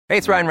Hey,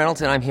 it's Ryan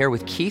Reynolds, and I'm here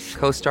with Keith,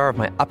 co-star of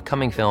my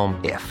upcoming film,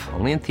 If,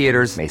 only in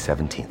theaters May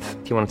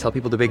 17th. Do you want to tell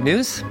people the big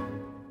news?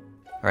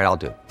 All right, I'll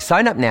do it.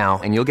 Sign up now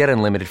and you'll get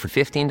unlimited for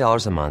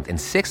 $15 a month and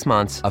 6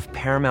 months of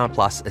Paramount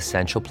Plus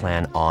Essential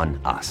Plan on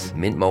us.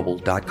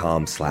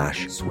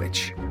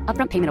 MintMobile.com/switch.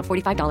 Upfront payment of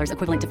 $45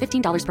 equivalent to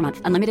 $15 per month.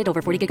 Unlimited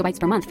over 40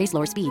 gigabytes per month. Face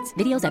lower speeds.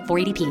 Videos at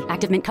 480p.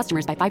 Active Mint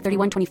customers by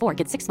 531.24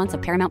 get 6 months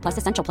of Paramount Plus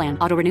Essential Plan.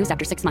 Auto renews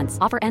after 6 months.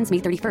 Offer ends May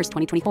 31st,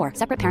 2024.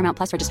 Separate Paramount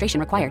Plus registration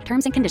required.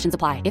 Terms and conditions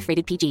apply if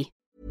rated PG.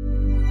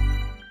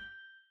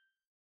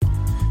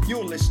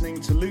 You're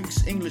listening to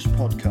Luke's English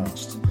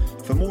Podcast.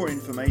 For more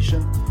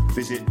information,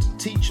 visit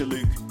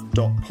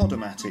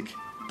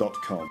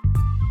teacherluke.podomatic.com.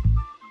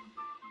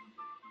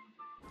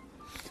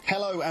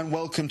 Hello and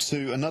welcome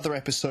to another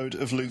episode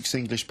of Luke's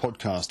English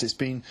Podcast. It's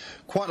been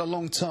quite a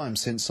long time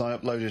since I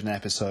uploaded an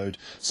episode,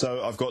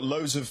 so I've got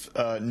loads of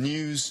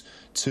news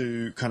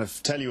to kind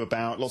of tell you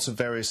about, lots of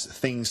various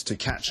things to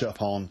catch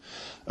up on.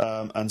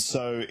 And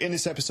so in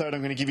this episode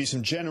I'm going to give you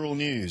some general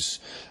news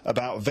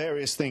about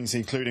various things,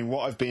 including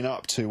what I've been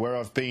up to, where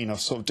I've been. I've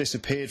sort of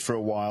disappeared for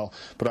a while,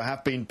 but I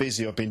have been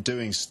busy, I've been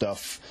doing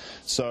stuff.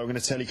 So I'm going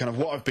to tell you kind of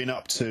what I've been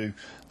up to,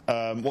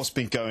 what's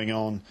been going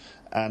on,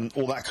 and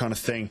all that kind of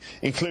thing,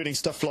 including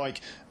stuff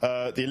like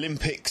the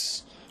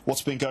Olympics,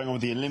 what's been going on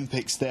with the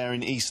Olympics there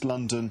in East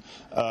London.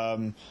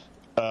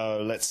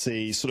 Let's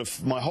see, sort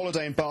of my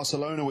holiday in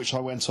Barcelona, which I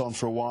went on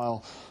for a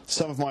while,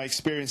 some of my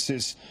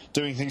experiences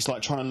doing things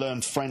like trying to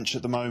learn French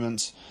at the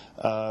moment,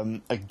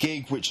 a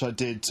gig which I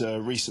did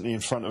recently in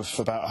front of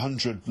about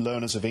 100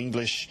 learners of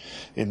English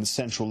in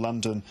central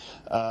London,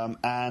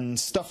 and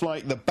stuff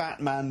like the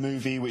Batman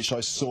movie which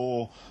I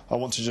saw. I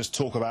want to just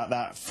talk about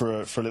that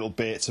for a little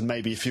bit, and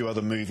maybe a few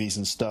other movies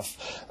and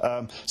stuff.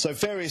 So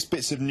various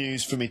bits of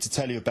news for me to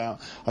tell you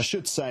about. I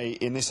should say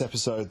in this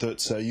episode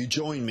that you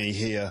join me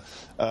here,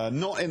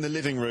 not in the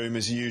living room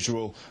as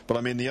usual, but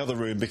I'm in the other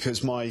room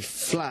because my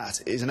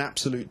flat is an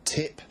absolute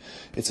tip.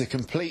 It's a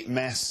complete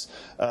mess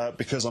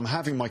because I'm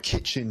having my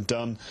kitchen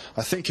done.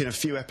 I think in a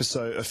few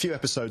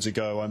episodes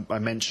ago I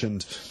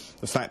mentioned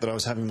the fact that I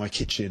was having my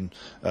kitchen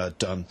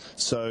done.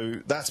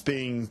 So that's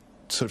being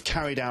sort of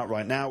carried out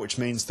right now, which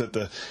means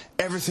that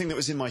everything that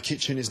was in my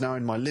kitchen is now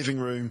in my living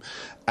room,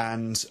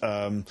 and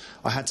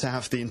I had to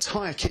have the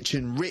entire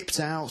kitchen ripped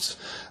out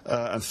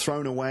and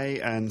thrown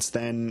away, and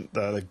then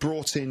they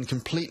brought in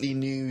completely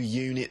new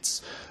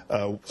units,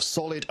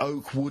 solid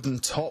oak wooden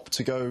top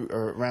to go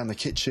around the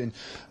kitchen,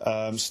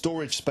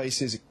 storage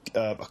spaces,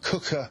 a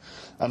cooker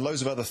and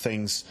loads of other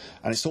things,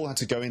 and it's all had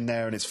to go in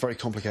there, and it's very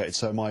complicated.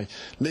 So my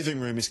living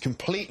room is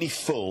completely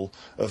full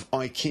of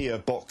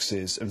IKEA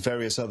boxes and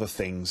various other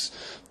things,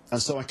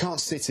 and so I can't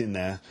sit in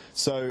there.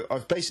 So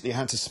I've basically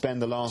had to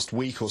spend the last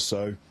week or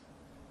so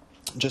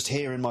just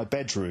here in my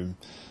bedroom.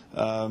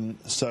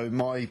 So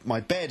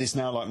my bed is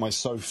now like my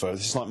sofa.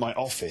 This is like my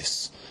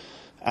office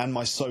and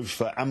my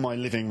sofa and my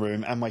living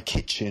room and my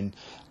kitchen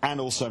and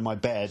also my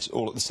bed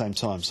all at the same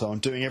time. So I'm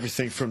doing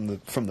everything from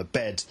the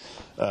bed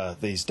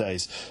these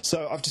days.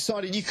 So I've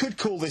decided you could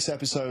call this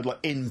episode like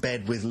In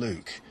Bed with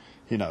Luke,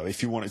 you know,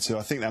 if you wanted to.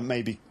 I think that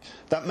may be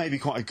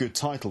quite a good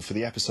title for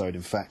the episode,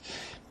 in fact.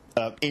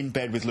 In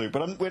Bed with Luke,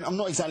 but I'm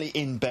not exactly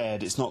in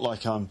bed. It's not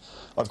like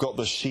I've got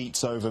the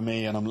sheets over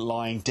me and I'm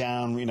lying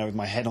down, you know, with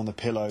my head on the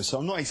pillow. So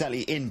I'm not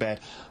exactly in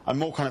bed. I'm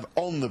more kind of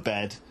on the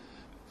bed.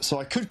 So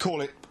I could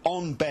call it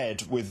On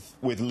Bed with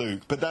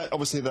Luke, but that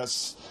obviously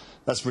that's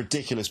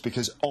ridiculous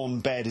because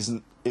on bed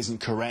isn't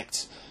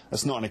correct.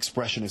 That's not an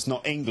expression. It's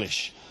not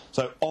English.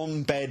 So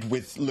On Bed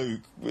with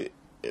Luke.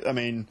 I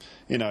mean,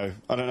 you know,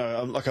 I don't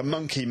know, like a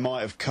monkey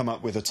might have come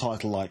up with a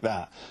title like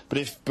that.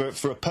 But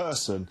for a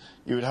person,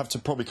 you would have to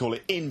probably call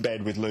it In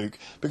Bed with Luke,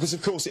 because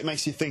of course it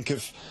makes you think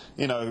of,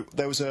 you know,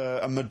 there was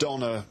a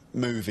Madonna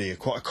movie,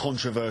 quite a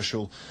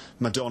controversial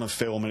Madonna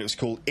film, and it was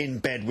called In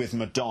Bed with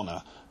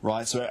Madonna,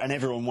 right? So, and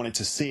everyone wanted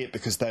to see it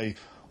because they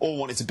all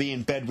wanted to be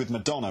in bed with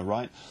Madonna,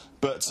 right?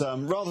 But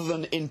rather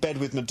than in bed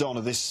with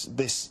Madonna, this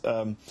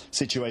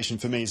situation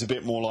for me is a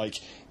bit more like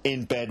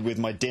in bed with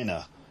my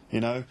dinner. You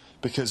know,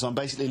 because I'm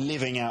basically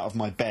living out of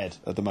my bed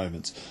at the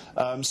moment.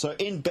 So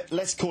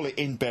let's call it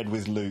In Bed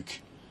with Luke.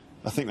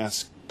 I think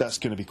that's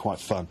going to be quite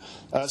fun.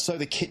 So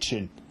the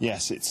kitchen,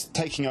 yes, it's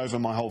taking over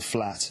my whole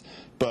flat,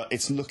 but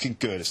it's looking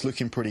good. It's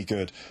looking pretty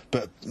good.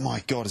 But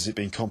my God, has it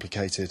been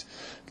complicated?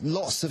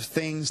 Lots of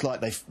things, like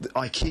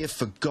IKEA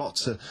forgot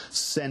to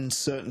send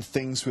certain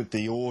things with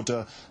the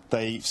order.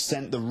 They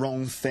sent the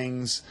wrong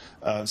things.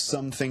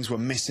 Some things were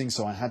missing,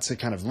 so I had to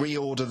kind of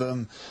reorder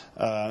them.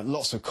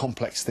 Lots of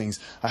complex things.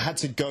 I had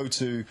to go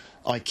to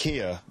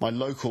IKEA, my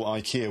local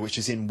IKEA, which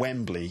is in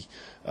Wembley,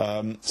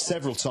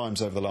 several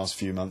times over the last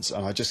few months,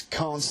 and I just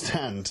can't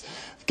stand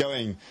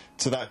going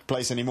to that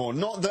place anymore.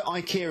 Not that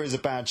IKEA is a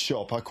bad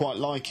shop. I quite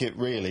like it,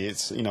 really.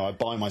 It's, you know, I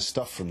buy my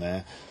stuff from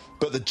there.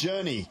 But the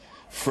journey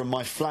from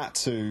my flat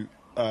to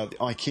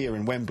IKEA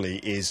in Wembley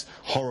is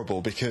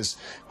horrible, because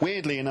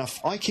weirdly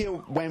enough,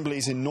 IKEA Wembley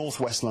is in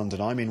northwest London.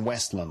 I'm in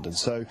West London,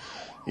 so,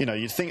 you know,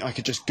 you'd think I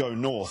could just go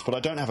north, but I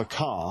don't have a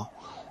car,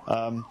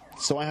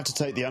 so I had to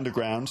take the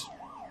underground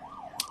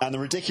And the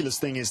ridiculous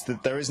thing is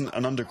that there isn't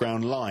an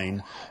underground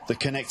line that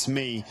connects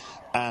me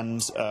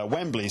and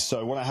Wembley.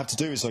 So what I have to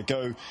do is I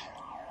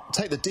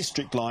take the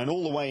District line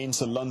all the way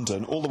into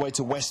London, all the way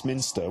to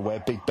Westminster, where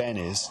Big Ben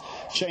is,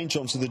 change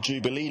onto the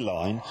Jubilee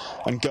line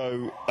and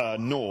go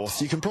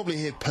north. You can probably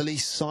hear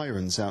police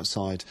sirens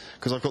outside,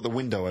 because I've got the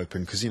window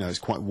open, because, you know, it's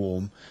quite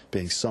warm,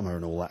 being summer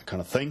and all that kind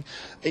of thing.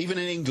 Even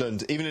in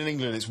England,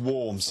 it's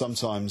warm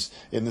sometimes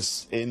in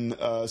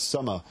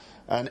summer.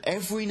 And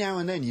every now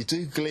and then you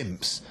do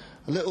glimpse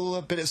a little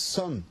bit of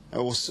sun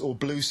or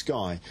blue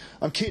sky.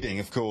 I'm kidding,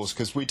 of course,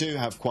 because we do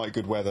have quite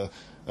good weather,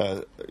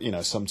 you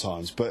know,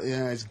 sometimes. But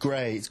yeah, it's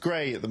grey. It's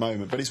grey at the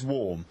moment, but it's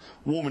warm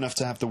enough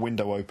to have the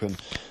window open,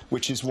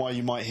 which is why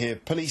you might hear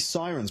police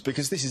sirens,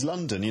 because this is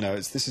London. You know,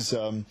 this is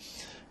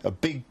a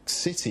big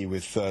city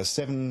with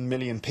 7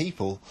 million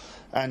people,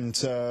 and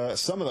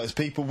some of those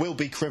people will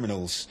be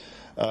criminals.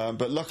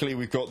 But luckily,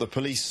 we've got the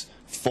police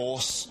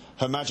force,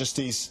 Her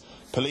Majesty's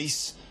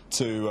police,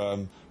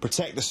 to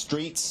protect the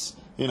streets.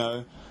 You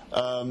know,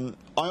 I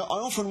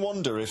often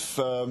wonder if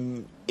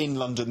in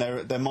London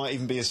there might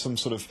even be some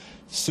sort of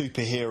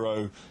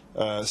superhero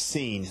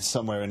scene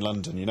somewhere in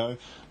London, you know,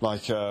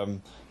 like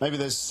maybe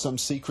there's some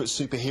secret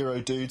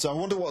superhero dudes. I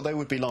wonder what they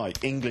would be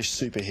like, English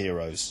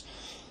superheroes.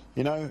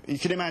 You know, you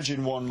can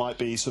imagine one might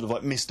be sort of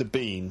like Mr.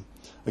 Bean.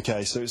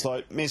 Okay, so it's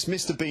like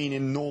Mr. Bean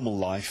in normal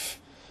life.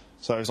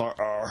 So it's like,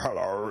 oh,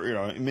 hello, you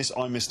know,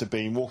 I'm Mr.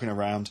 Bean walking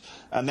around.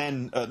 And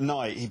then at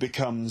night he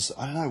becomes,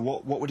 I don't know,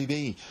 what would he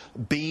be?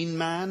 Bean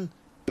Man?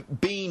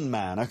 Bean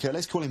Man. Okay,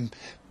 let's call him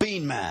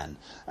Bean Man.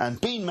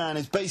 And Bean Man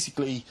is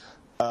basically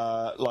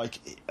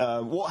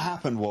what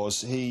happened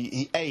was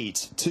he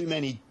ate too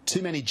many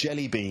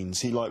jelly beans.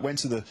 He went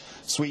to the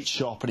sweet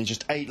shop and he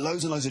just ate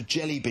loads and loads of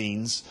jelly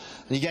beans,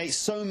 and he ate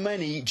so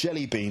many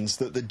jelly beans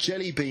that the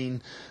jelly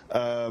bean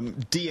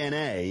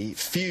DNA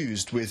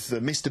fused with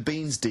Mr.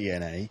 Bean's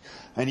DNA,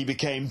 and he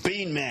became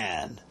Bean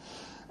Man.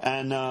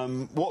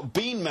 And what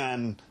Bean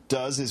Man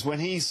does is when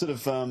he sort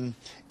of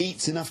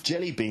eats enough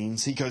jelly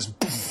beans, he goes,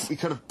 poof, he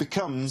kind of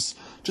becomes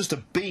just a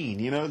bean,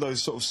 you know,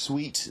 those sort of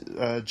sweet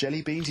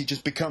jelly beans. He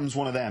just becomes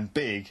one of them,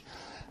 big.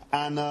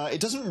 And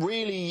it doesn't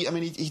really, I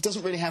mean, he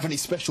doesn't really have any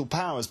special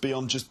powers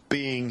beyond just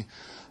being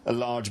a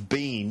large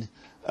bean.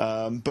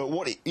 But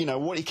what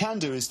he can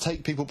do is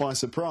take people by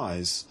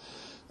surprise.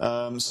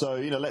 So,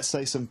 you know, let's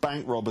say some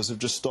bank robbers have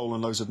just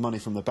stolen loads of money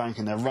from the bank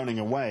and they're running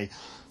away.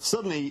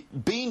 Suddenly,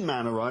 Bean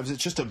Man arrives.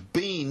 It's just a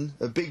bean,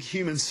 a big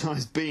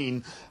human-sized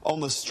bean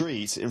on the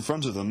street in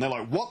front of them. They're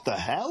like, what the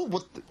hell?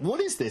 What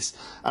is this?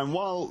 And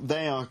while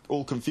they are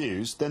all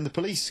confused, then the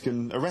police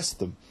can arrest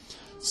them.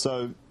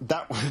 So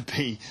that would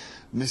be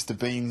Mr.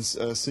 Bean's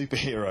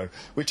superhero,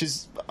 which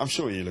is, I'm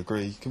sure you'll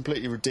agree,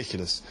 completely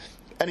ridiculous.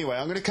 Anyway,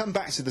 I'm going to come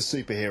back to the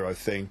superhero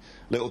thing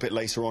a little bit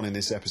later on in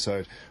this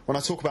episode when I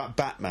talk about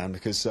Batman,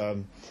 because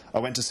I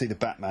went to see the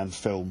Batman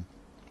film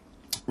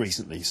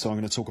recently, so I'm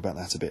going to talk about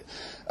that a bit.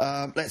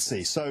 Let's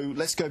see. So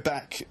let's go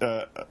back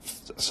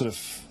sort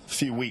of a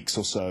few weeks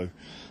or so.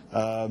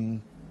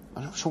 I'm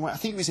not sure when. I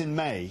think it was in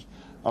May.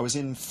 I was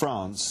in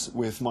France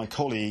with my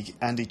colleague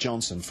Andy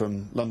Johnson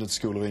from London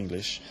School of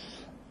English,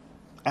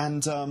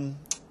 and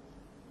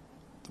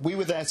we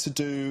were there to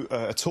do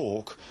a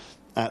talk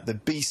at the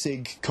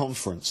BSIG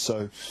conference.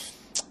 So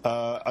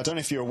I don't know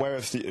if you're aware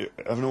of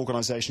an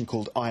organisation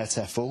called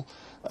IATEFL.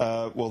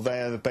 Well,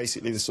 they're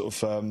basically the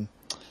sort of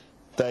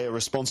they are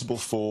responsible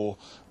for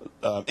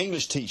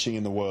English teaching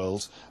in the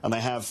world, and they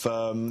have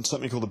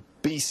something called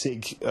the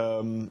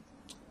BSIG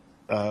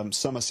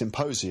Summer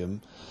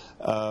Symposium.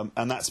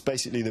 And that's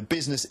basically the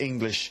Business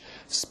English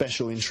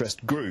Special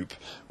Interest Group,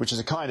 which is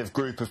a kind of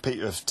group of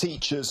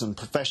teachers and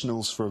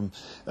professionals from,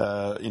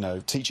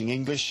 teaching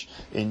English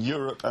in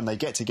Europe, and they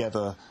get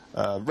together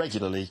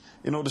regularly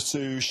in order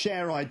to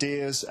share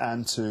ideas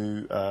and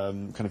to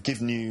kind of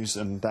give news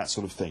and that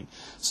sort of thing.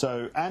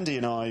 So Andy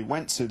and I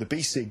went to the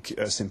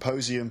BSIG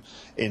Symposium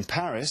in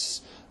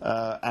Paris,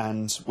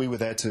 and we were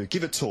there to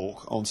give a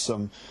talk on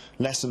some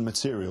lesson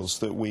materials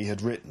that we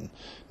had written.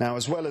 Now,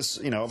 as well as,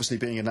 you know, obviously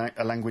being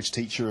a language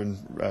teacher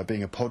and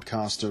being a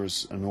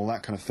podcaster and all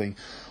that kind of thing,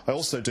 I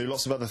also do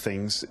lots of other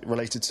things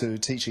related to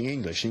teaching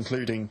English,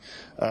 including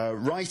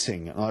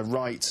writing. I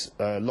write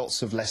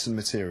lots of lesson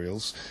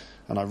materials,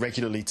 and I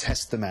regularly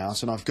test them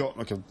out, and I've got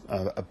like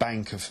a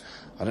bank of,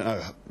 I don't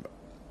know,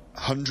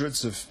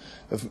 hundreds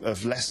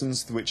of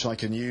lessons which I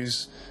can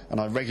use, and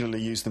I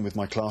regularly use them with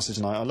my classes,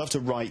 and I love to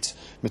write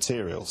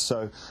material.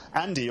 So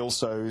Andy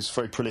also is a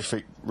very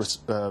prolific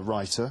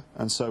writer,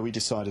 and so we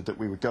decided that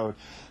we would go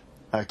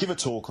give a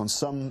talk on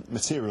some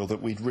material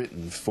that we'd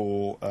written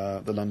for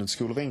the London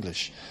School of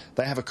English.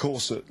 They have a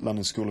course at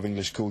London School of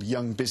English called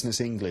Young Business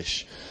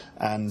English,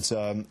 and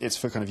it's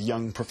for kind of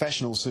young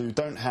professionals who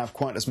don't have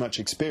quite as much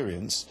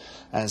experience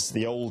as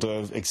the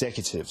older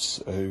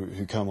executives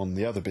who come on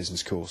the other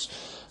business course.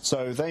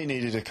 So they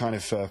needed a kind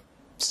of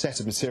set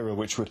of material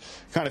which would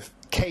kind of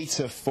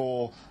cater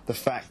for the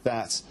fact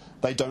that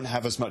they don't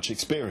have as much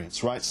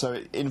experience, right? So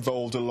it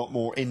involved a lot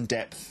more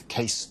in-depth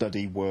case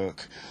study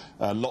work,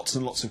 lots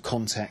and lots of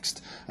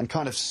context, and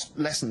kind of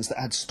lessons that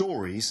had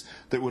stories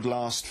that would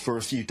last for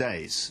a few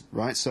days,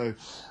 right? So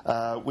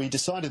we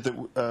decided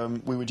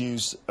that we would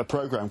use a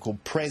program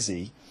called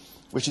Prezi,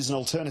 which is an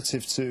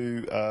alternative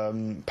to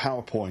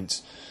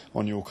PowerPoint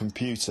on your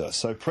computer.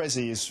 So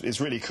Prezi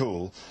is really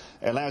cool.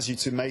 It allows you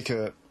to make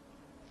a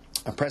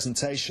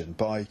presentation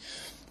by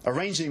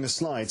arranging the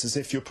slides as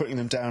if you're putting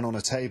them down on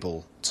a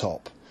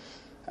tabletop,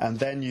 and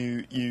then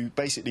you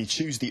basically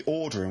choose the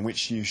order in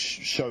which you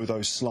show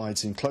those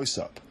slides in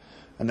close-up,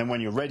 and then when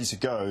you're ready to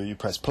go you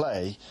press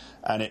play,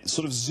 and it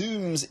sort of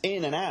zooms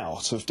in and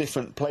out of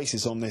different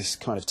places on this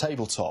kind of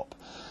tabletop,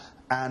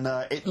 and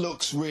it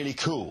looks really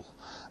cool.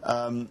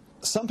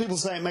 Some people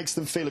say it makes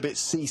them feel a bit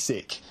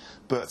seasick,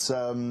 but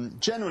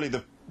generally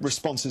the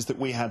responses that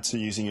we had to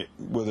using it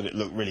were that it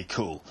looked really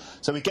cool.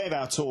 So we gave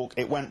our talk,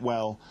 it went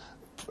well,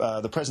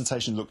 the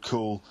presentation looked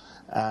cool,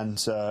 and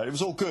it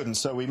was all good. And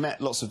so we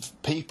met lots of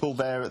people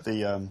there at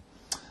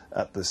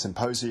the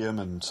symposium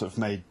and sort of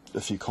made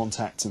a few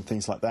contacts and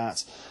things like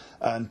that.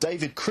 And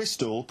David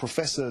Crystal,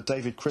 Professor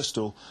David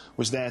Crystal,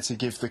 was there to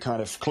give the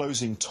kind of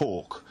closing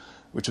talk,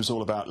 which was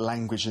all about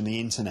language and the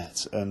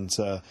internet, and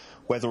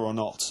whether or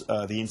not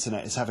the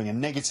internet is having a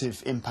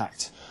negative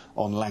impact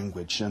on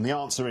language. And the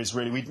answer is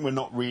really, we're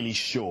not really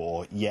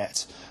sure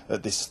yet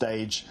at this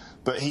stage,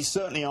 but he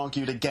certainly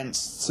argued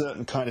against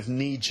certain kind of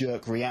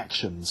knee-jerk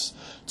reactions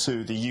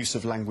to the use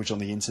of language on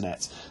the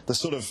internet. The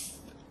sort of,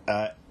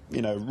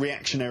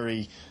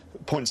 reactionary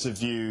points of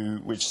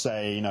view which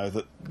say,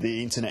 that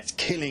the internet's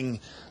killing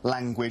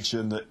language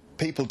and that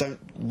people don't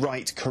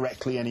write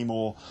correctly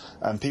anymore,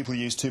 and people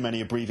use too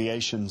many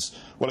abbreviations.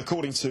 Well,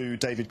 according to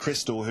David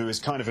Crystal, who is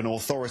kind of an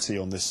authority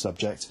on this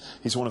subject,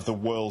 he's one of the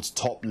world's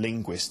top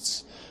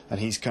linguists, and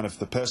he's kind of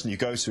the person you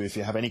go to if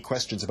you have any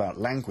questions about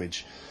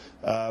language.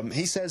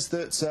 He says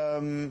that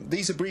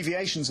these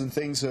abbreviations and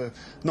things are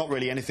not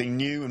really anything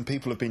new, and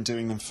people have been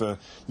doing them for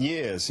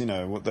years. They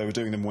were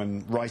doing them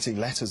when writing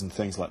letters and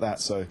things like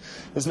that. So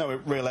there's no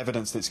real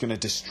evidence that it's going to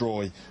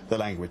destroy the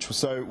language.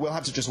 So we'll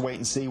have to just wait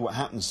and see what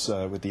happens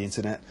with the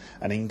internet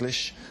and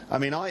English. I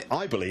mean,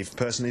 I believe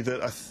personally that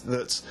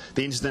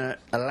the internet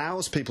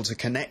allows people to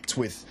connect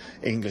with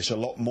English a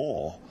lot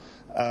more.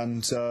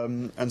 And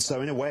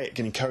so in a way it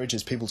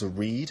encourages people to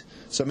read,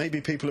 so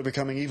maybe people are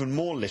becoming even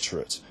more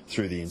literate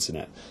through the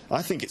internet.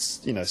 I think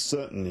it's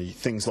certainly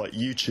things like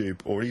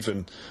YouTube or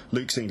even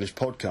Luke's English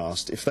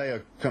podcast, if they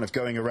are kind of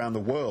going around the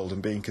world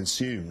and being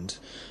consumed,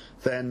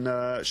 then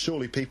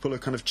surely people are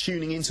kind of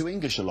tuning into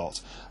English a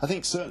lot. I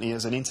think certainly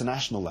as an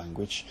international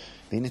language,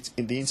 the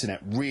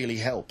internet really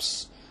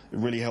helps. It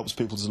really helps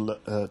people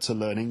to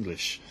learn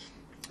English,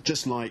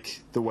 just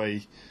like the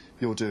way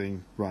you're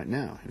doing right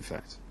now, in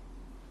fact.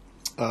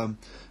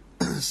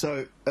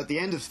 So at the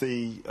end of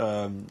the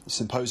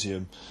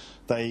symposium,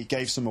 they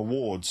gave some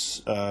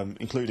awards,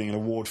 including an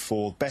award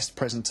for best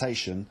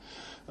presentation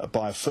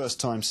by a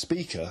first-time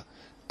speaker,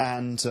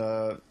 and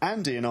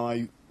Andy and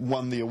I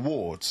won the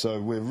award,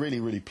 so we're really,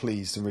 really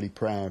pleased and really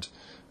proud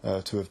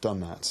to have done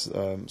that.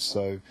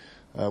 So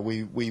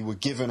we were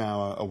given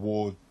our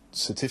award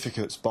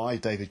certificates by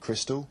David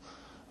Crystal,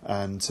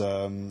 and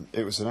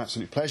it was an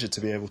absolute pleasure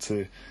to be able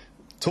to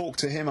talk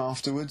to him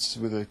afterwards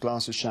with a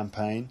glass of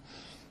champagne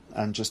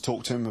and just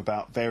talk to him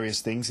about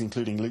various things,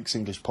 including Luke's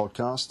English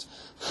podcast.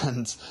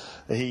 And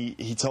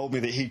he told me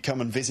that he'd come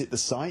and visit the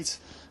site,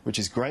 which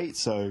is great.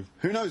 So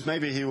who knows,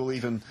 maybe he will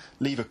even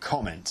leave a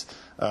comment.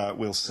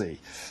 We'll see.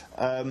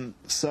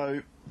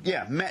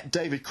 Met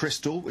David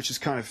Crystal, which is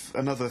kind of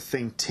another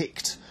thing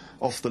ticked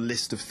off the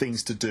list of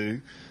things to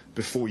do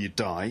before you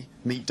die.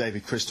 Meet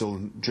David Crystal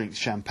and drink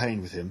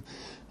champagne with him.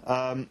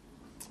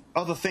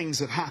 Other things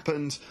have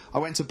happened. I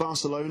went to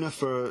Barcelona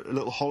for a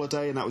little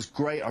holiday, and that was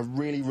great. I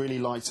really, really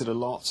liked it a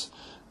lot.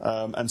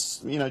 And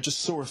just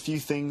saw a few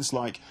things.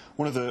 Like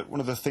one of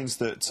the things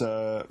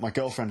that my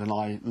girlfriend and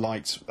I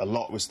liked a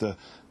lot was the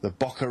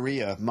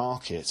Boqueria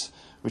market,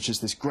 which is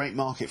this great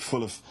market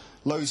full of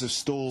loads of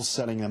stalls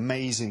selling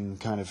amazing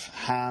kind of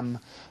ham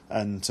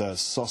and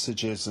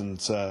sausages and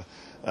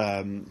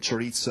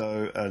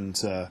chorizo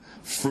and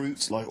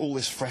fruit, like all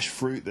this fresh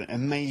fruit, that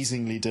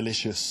amazingly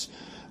delicious.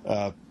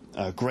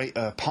 Great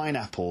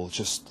pineapple,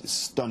 just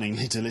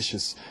stunningly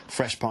delicious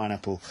fresh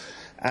pineapple,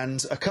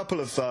 and a couple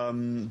of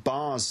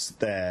bars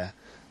there,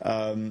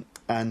 and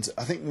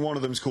I think one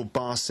of them is called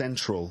Bar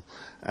Central,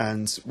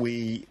 and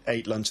we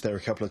ate lunch there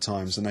a couple of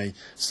times, and they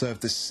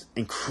served this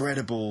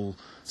incredible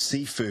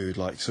seafood,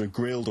 like sort of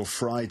grilled or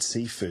fried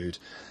seafood,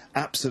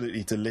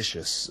 absolutely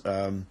delicious.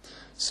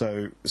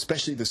 So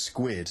especially the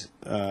squid,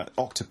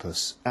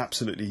 octopus,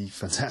 absolutely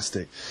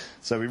fantastic.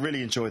 So we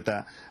really enjoyed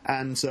that.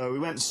 And we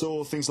went and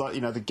saw things like,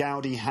 the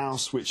Gaudi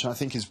house, which I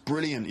think is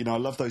brilliant. I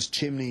love those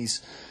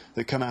chimneys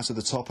that come out of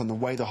the top and the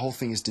way the whole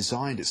thing is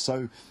designed. It's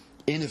so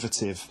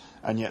innovative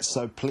and yet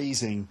so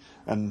pleasing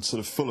and sort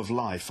of full of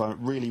life. I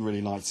really,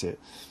 really liked it.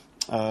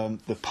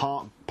 the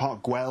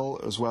Park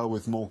Güell as well,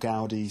 with more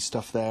Gaudi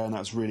stuff there, and that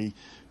was really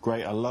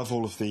great. I love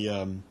all of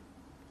the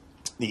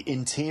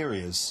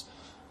interiors.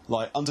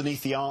 Like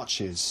underneath the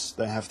arches,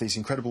 they have these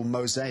incredible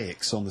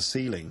mosaics on the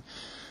ceiling.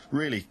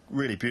 Really,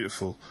 really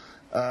beautiful.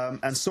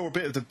 And saw a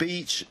bit of the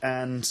beach,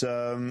 and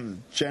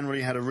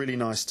generally had a really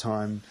nice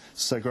time.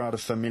 Sagrada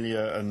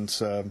Familia and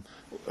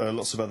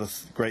lots of other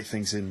great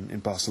things in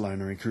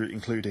Barcelona,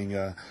 including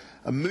a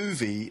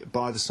movie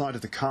by the side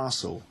of the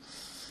castle.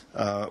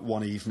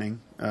 One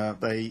evening,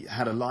 they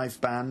had a live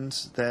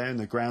band there in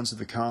the grounds of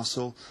the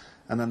castle,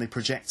 and then they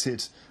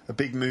projected a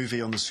big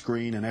movie on the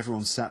screen, and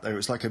everyone sat there. It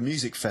was like a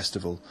music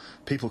festival.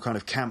 People kind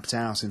of camped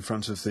out in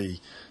front of the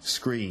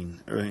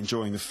screen,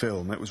 enjoying the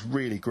film. It was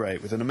really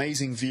great, with an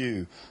amazing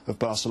view of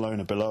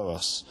Barcelona below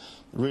us.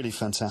 Really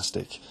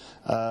fantastic.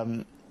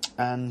 And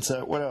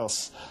what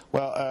else?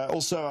 Well,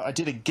 also I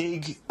did a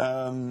gig.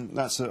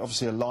 That's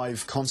obviously a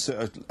live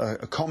concert,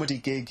 a comedy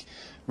gig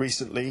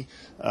recently.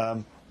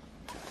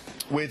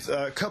 With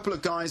a couple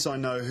of guys I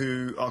know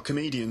who are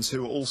comedians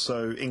who are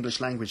also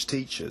English language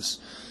teachers.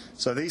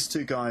 So these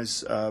two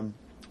guys, one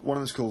of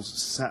them's called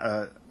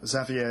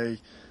Xavier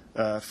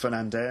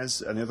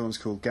Fernandez, and the other one's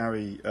called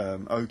Gary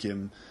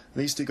Ogiam.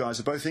 These two guys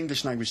are both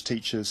English language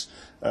teachers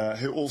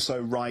who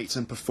also write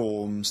and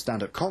perform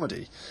stand-up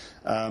comedy.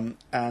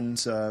 And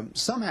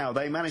somehow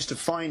they managed to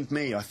find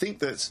me. I think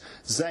that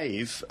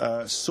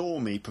Zave saw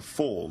me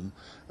perform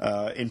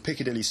in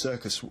Piccadilly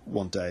Circus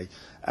one day,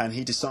 and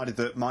he decided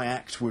that my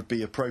act would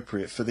be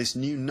appropriate for this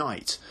new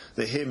night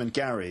that him and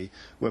Gary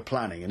were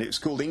planning, and it was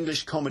called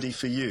English Comedy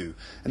for You.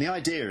 And the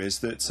idea is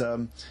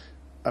that,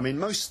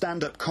 most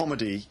stand-up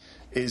comedy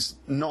is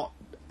not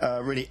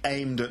really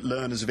aimed at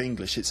learners of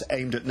English. It's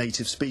aimed at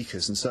native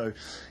speakers, and so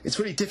it's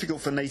really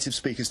difficult for native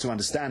speakers to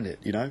understand it,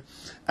 you know,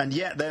 and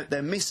yet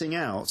they're missing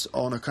out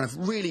on a kind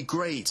of really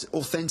great,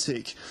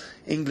 authentic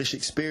English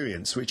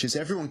experience, which is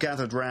everyone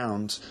gathered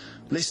round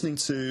listening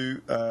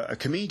to a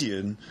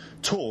comedian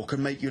talk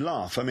and make you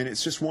laugh. I mean,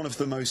 it's just one of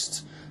the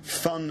most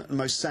fun,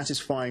 most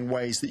satisfying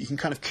ways that you can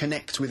kind of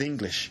connect with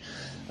English,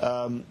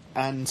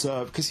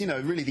 because, you know,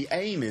 really the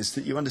aim is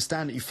that you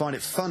understand it, you find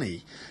it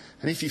funny.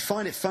 And if you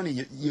find it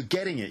funny, you're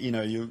getting it, you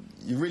know, you're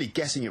really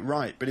getting it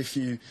right. But if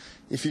you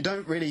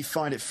don't really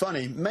find it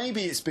funny,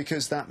 maybe it's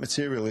because that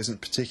material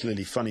isn't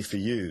particularly funny for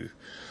you.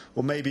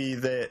 Or maybe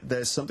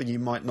there's something you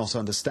might not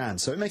understand.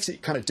 So it makes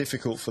it kind of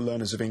difficult for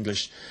learners of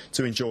English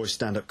to enjoy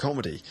stand-up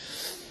comedy.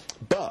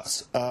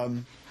 But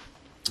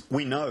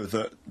we know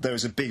that there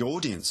is a big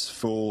audience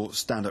for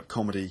stand-up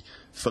comedy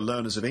for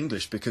learners of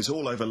English, because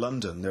all over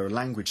London there are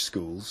language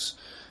schools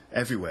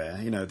everywhere,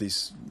 you know,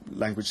 these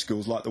language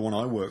schools like the one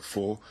I work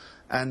for,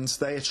 and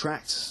they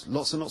attract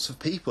lots and lots of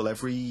people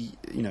every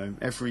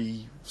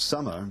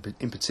summer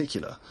in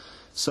particular.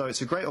 So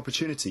it's a great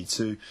opportunity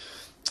to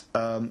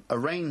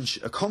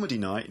arrange a comedy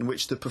night in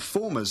which the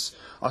performers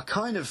are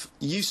kind of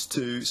used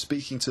to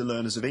speaking to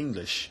learners of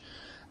English.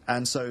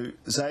 And so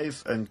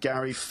Zave and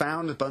Gary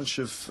found a bunch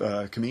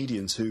of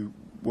comedians who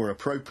were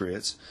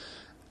appropriate,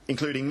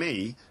 including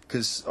me,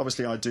 because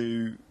obviously I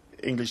do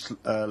English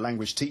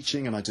language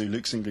teaching, and I do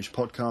Luke's English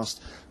podcast,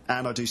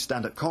 and I do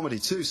stand-up comedy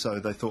too, so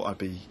they thought I'd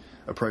be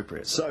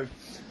appropriate. So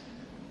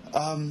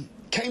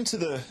came to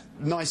the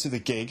night of the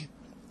gig,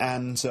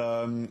 and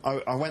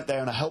I went there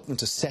and I helped them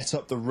to set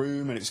up the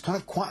room, and it was kind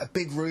of quite a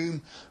big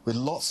room with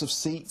lots of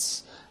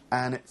seats,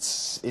 and it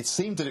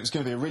seemed that it was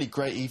going to be a really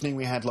great evening.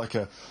 We had like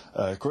a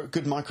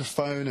good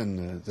microphone,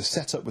 and the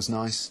setup was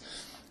nice.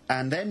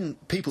 And then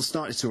people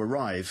started to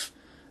arrive,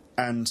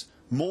 and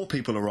more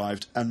people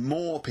arrived, and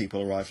more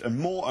people arrived, and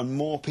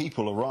more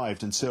people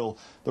arrived, until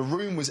the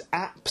room was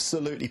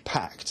absolutely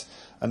packed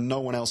and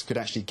no one else could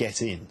actually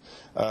get in.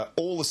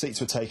 All the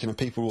seats were taken and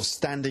people were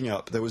standing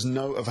up. There was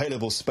no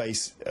available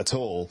space at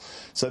all.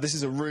 So this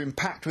is a room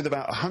packed with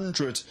about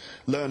 100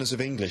 learners of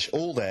English,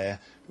 all there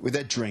with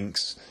their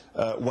drinks,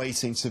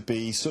 waiting to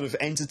be sort of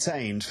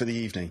entertained for the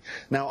evening.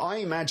 Now, I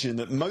imagine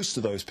that most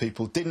of those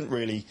people didn't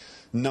really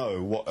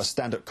know what a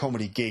stand-up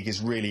comedy gig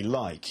is really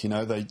like. You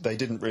know, they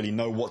didn't really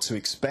know what to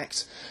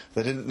expect.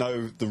 They didn't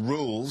know the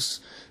rules.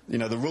 You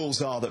know, the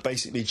rules are that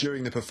basically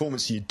during the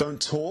performance you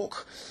don't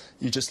talk,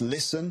 you just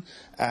listen,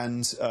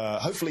 and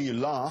hopefully you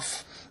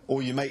laugh,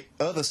 or you make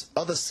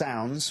other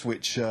sounds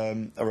which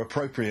are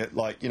appropriate.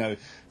 Like, you know,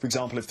 for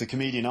example, if the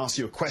comedian asks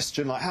you a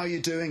question like, how are you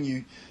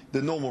doing?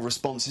 The normal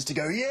response is to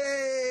go,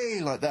 yay,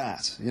 like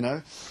that, you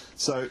know.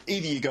 So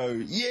either you go,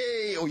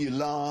 yay, or you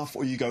laugh,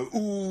 or you go,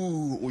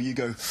 ooh, or you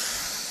go,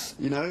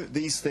 you know,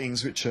 these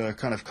things which are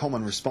kind of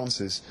common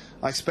responses.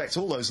 I expect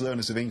all those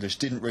learners of English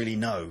didn't really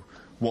know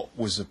what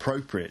was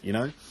appropriate, you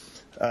know.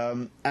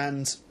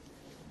 And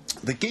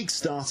the gig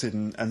started,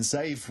 and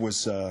Zave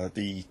was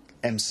the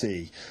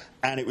MC,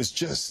 and it was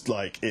just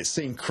like, it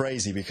seemed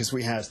crazy because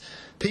we had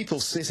people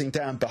sitting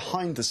down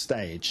behind the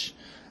stage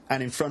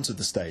and in front of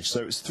the stage.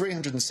 So it was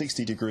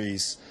 360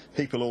 degrees,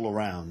 people all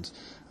around,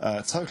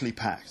 totally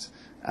packed.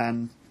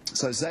 And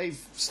So Zave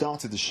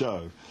started the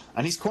show,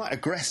 and he's quite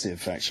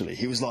aggressive, actually.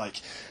 He was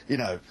like, you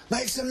know,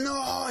 make some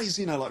noise,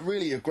 you know, like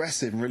really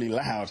aggressive and really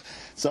loud.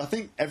 So I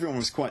think everyone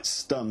was quite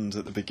stunned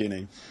at the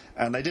beginning,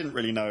 and they didn't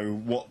really know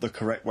what the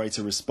correct way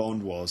to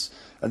respond was.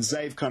 And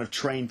Zave kind of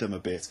trained them a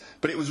bit.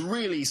 But it was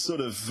really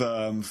sort of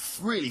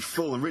really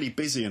full and really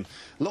busy, and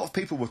a lot of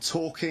people were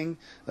talking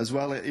as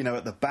well, you know,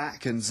 at the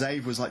back, and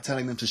Zave was like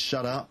telling them to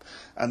shut up.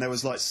 And there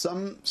was like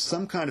some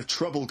kind of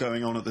trouble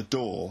going on at the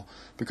door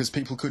because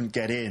people couldn't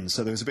get in,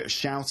 so there was a bit of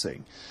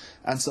shouting.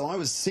 And so I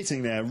was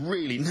sitting there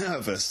really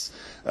nervous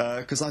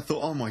because I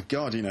thought, oh my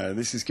God, you know,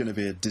 this is going to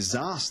be a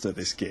disaster,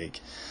 this gig.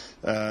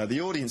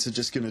 The audience are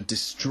just going to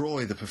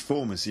destroy the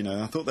performers, you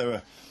know. I thought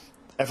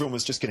everyone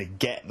was just going to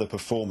get the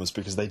performers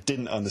because they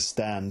didn't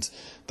understand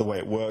the way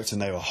it worked,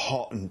 and they were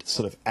hot and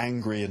sort of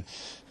angry and,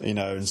 you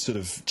know, and sort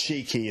of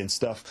cheeky and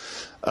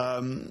stuff.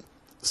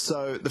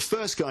 So the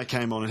first guy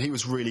came on, and he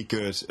was really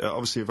good,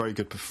 obviously a very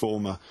good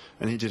performer,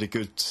 and he did a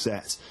good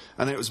set.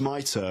 And then it was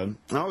my turn,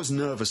 and I was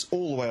nervous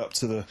all the way up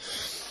to the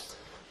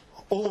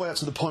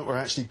point where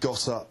I actually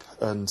got up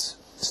and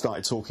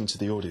started talking to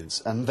the audience.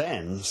 And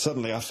then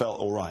suddenly I felt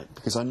all right,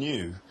 because I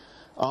knew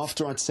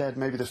after I'd said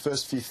maybe the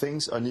first few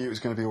things, I knew it was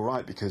going to be all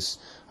right, because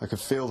I could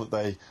feel that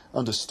they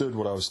understood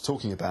what I was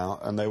talking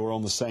about, and they were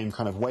on the same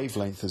kind of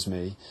wavelength as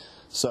me.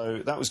 So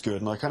that was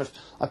good, and I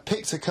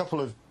picked a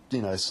couple of,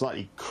 you know,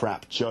 slightly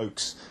crap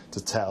jokes to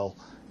tell.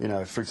 You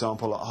know, for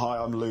example, like, hi,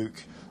 I'm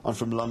Luke, I'm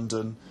from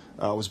London,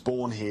 I was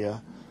born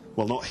here.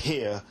 Well, not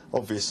here,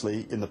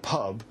 obviously, in the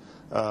pub,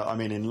 I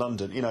mean in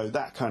London, you know,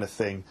 that kind of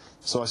thing.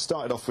 So I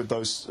started off with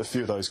a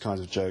few of those kinds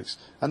of jokes,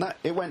 and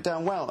it went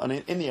down well. And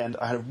in the end,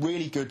 I had a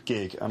really good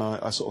gig, and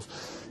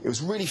it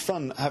was really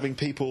fun having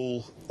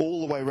people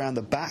all the way around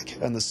the back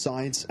and the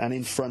sides and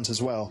in front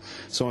as well.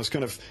 So it was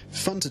kind of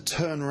fun to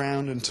turn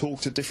around and talk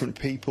to different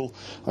people.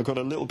 I got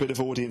a little bit of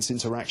audience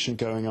interaction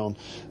going on.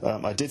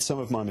 I did some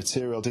of my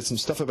material, did some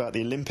stuff about the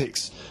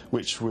Olympics,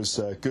 which was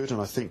good, and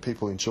I think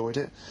people enjoyed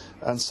it.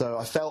 And so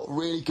I felt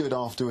really good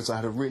afterwards. I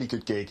had a really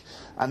good gig.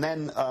 And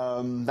then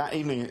that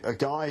evening,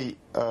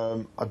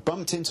 I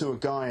bumped into a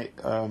guy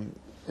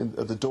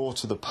at the door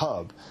to the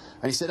pub,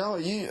 and he said, "Oh, are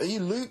you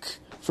Luke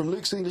from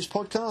Luke's English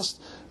Podcast?"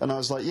 And I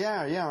was like,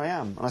 yeah, I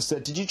am. And I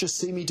said, "Did you just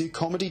see me do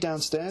comedy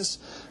downstairs?"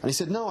 And he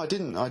said, "No, I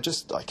didn't. I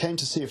came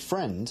to see a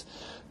friend,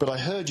 but I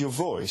heard your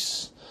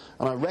voice,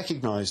 and I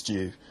recognised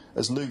you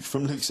as Luke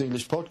from Luke's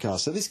English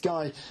Podcast." So this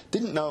guy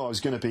didn't know I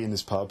was going to be in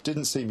this pub,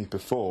 didn't see me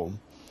perform,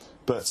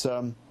 but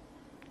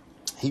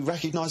he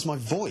recognised my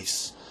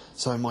voice.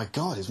 So, my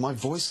God, is my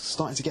voice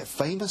starting to get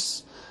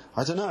famous?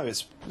 I don't know.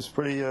 It's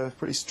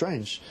pretty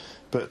strange,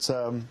 but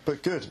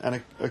good,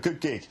 and a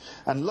good gig.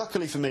 And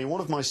luckily for me, one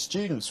of my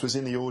students was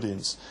in the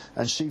audience,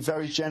 and she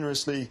very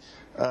generously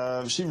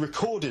she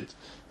recorded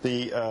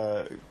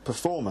the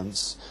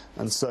performance,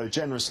 and so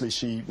generously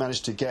she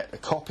managed to get a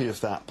copy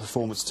of that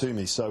performance to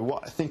me. So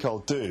what I think I'll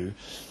do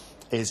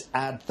is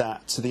add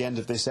that to the end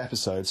of this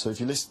episode. So if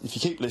you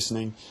keep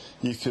listening,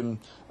 you can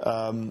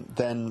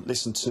then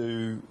listen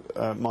to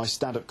my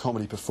stand-up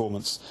comedy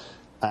performance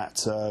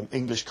at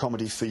English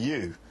Comedy for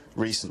You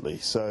recently.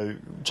 So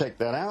check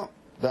that out.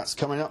 That's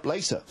coming up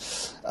later.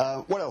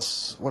 What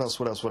else?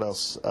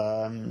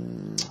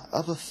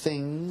 Other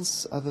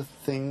things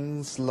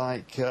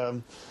like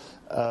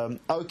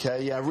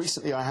okay, yeah.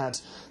 Recently, I had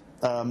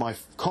my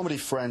comedy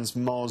friends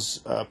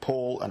Moz,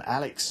 Paul, and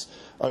Alex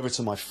over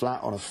to my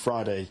flat on a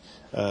Friday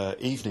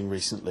evening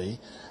recently,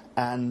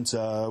 and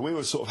we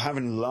were sort of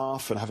having a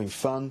laugh and having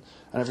fun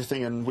and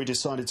everything, and we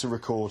decided to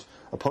record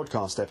a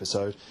podcast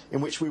episode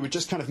in which we would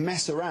just kind of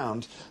mess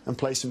around and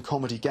play some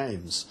comedy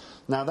games.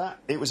 Now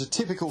it was a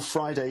typical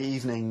Friday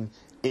evening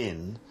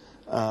in,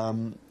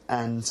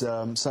 and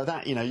so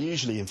that, you know,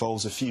 usually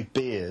involves a few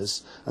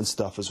beers and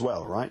stuff as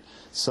well, right?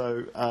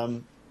 So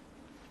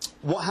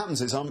what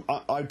happens is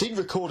I did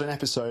record an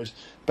episode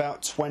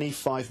about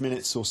 25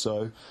 minutes or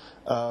so,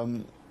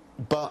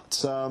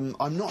 but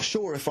I'm not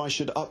sure if I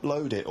should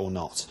upload it or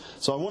not.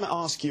 So I want to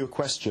ask you a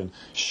question.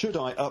 Should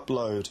I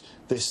upload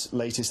this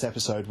latest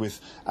episode with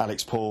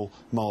Alex, Paul,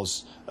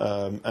 Moz,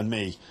 and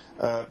me?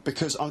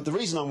 Because the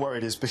reason I'm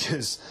worried is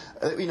because,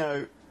 you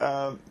know,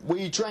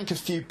 we drank a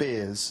few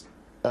beers,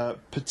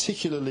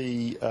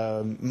 particularly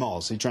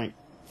Moz. He drank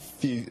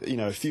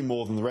a few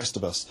more than the rest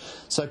of us.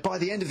 So by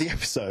the end of the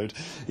episode,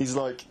 he's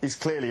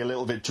clearly a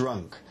little bit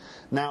drunk.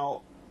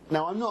 Now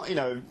I'm not, you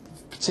know,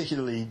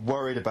 particularly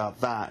worried about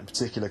that in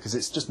particular, because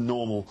it's just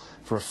normal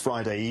for a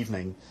Friday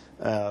evening,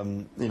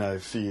 you know,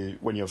 for you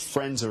when your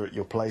friends are at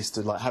your place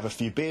to like have a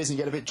few beers and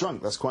get a bit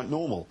drunk. That's quite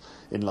normal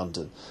in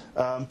London.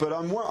 But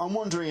I'm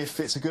wondering if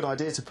it's a good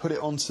idea to put it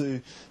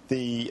onto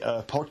the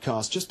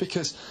podcast, just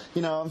because,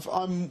 you know,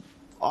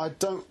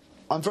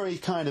 I'm very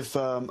kind of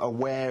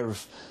aware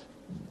of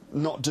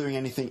not doing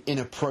anything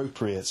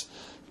inappropriate.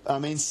 I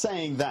mean,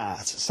 saying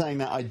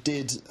that I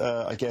did,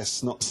 I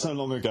guess not so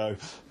long ago,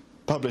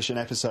 publish an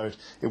episode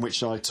in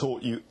which I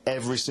taught you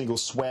every single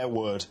swear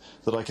word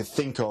that I could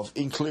think of,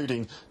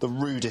 including the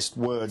rudest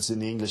words in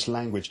the English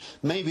language.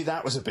 Maybe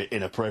that was a bit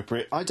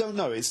inappropriate. I don't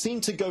know. It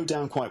seemed to go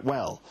down quite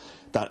well,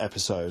 that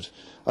episode.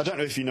 I don't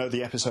know if you know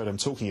the episode I'm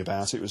talking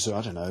about. It was, I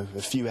don't know,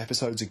 a few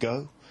episodes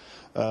ago.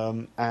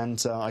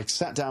 I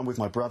sat down with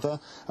my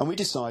brother and we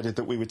decided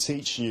that we would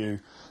teach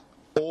you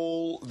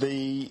all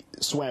the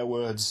swear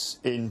words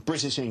in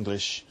British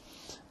English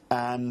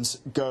and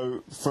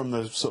go from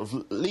the sort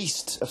of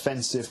least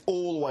offensive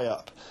all the way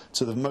up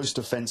to the most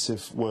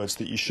offensive words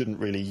that you shouldn't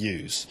really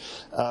use.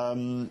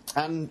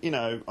 And, you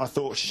know, I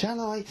thought, shall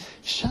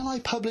I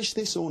publish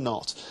this or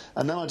not?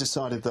 And then I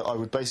decided that I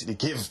would basically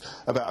give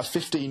about a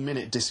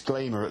 15-minute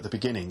disclaimer at the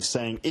beginning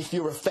saying, if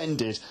you're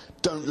offended,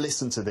 don't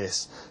listen to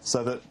this,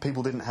 so that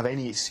people didn't have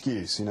any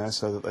excuse, you know,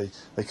 so that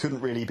they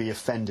couldn't really be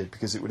offended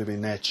because it would have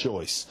been their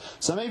choice.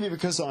 So maybe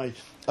because I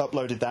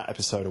uploaded that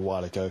episode a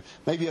while ago,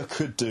 maybe I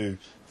could do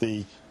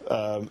the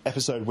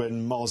episode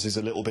when Moz is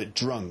a little bit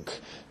drunk.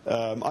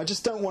 I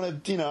just don't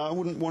want to, you know, I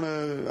wouldn't want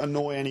to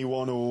annoy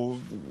anyone, or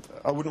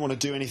I wouldn't want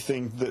to do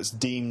anything that's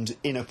deemed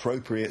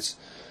inappropriate.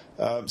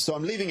 So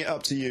I'm leaving it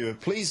up to you.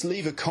 Please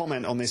leave a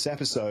comment on this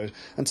episode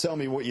and tell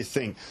me what you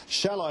think.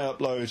 Shall I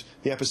upload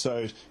the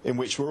episode in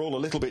which we're all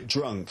a little bit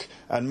drunk,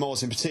 and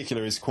Moz in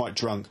particular is quite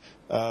drunk?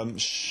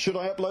 Should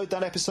I upload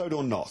that episode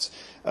or not?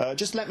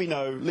 Just let me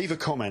know. Leave a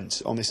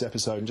comment on this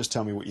episode and just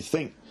tell me what you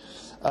think.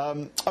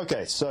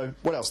 Okay, so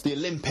what else? The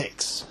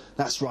Olympics.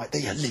 That's right,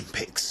 the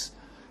Olympics.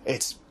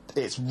 It's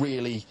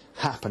really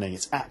happening.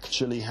 It's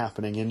actually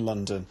happening in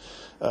London.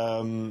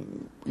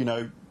 You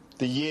know,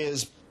 the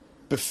years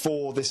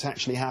before this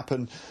actually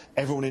happened,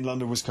 everyone in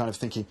London was kind of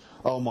thinking,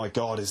 oh my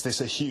God, is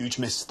this a huge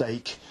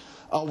mistake?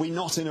 Are we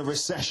not in a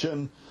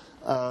recession?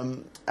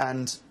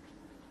 And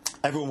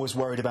everyone was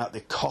worried about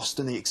the cost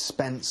and the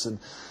expense, and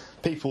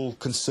people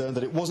concerned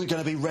that it wasn't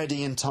going to be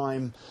ready in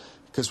time,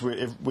 because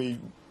we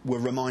were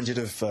reminded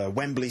of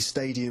Wembley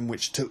Stadium,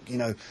 which took, you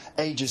know,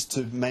 ages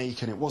to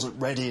make, and it wasn't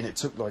ready, and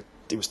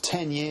it was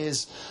 10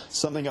 years,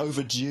 something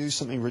overdue,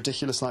 something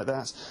ridiculous like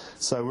that.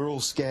 So we're all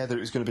scared that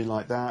it was going to be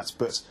like that,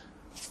 but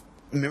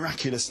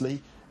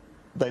miraculously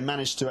they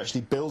managed to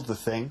actually build the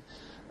thing,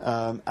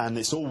 and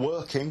it's all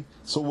working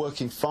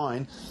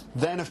fine.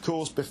 Then, of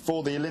course,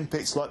 before the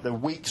Olympics, like the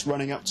weeks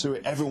running up to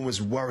it, everyone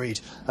was worried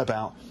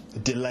about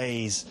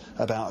delays,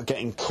 about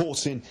getting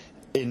caught in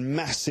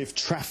massive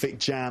traffic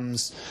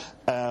jams,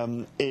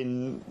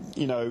 in,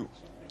 you know,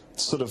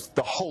 sort of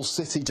the whole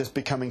city just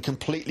becoming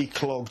completely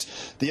clogged,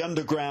 the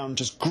underground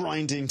just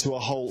grinding to a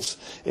halt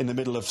in the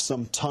middle of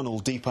some tunnel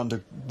deep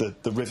under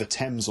the River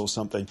Thames or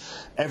something.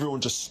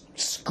 Everyone just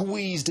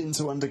squeezed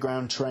into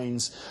underground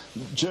trains,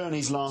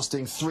 journeys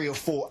lasting 3 or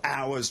 4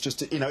 hours. Just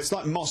to, you know, it's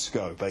like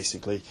Moscow,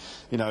 basically.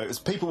 You know,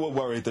 people were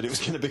worried that it was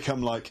going to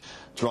become like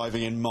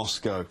driving in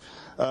Moscow.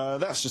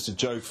 That's just a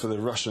joke for the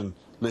Russian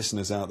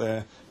listeners out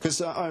there, because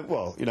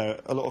well, you know,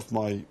 a lot of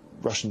my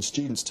Russian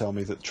students tell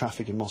me that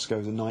traffic in Moscow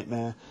is a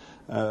nightmare,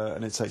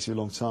 and it takes you a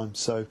long time.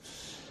 So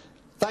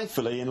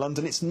thankfully in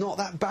London it's not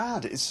that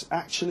bad. It's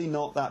actually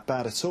not that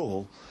bad at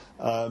all.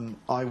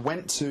 I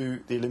went to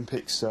the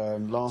Olympics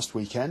last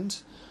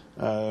weekend,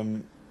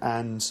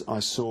 and I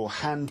saw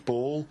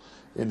handball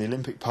in the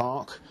Olympic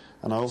Park,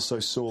 and I also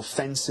saw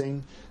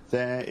fencing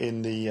there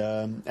in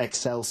the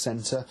Excel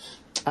Centre,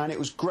 and it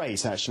was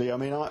great actually. I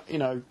mean,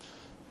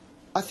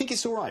 I think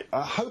it's all right.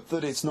 I hope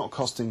that it's not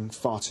costing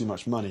far too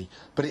much money,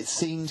 but it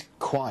seemed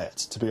quiet,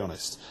 to be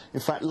honest.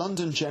 In fact,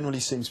 London generally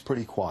seems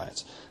pretty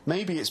quiet.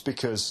 Maybe it's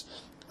because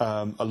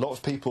a lot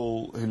of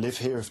people who live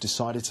here have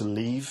decided to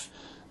leave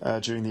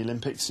during the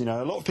Olympics. You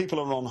know, a lot of people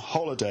are on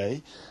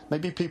holiday.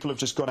 Maybe people have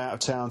just got out of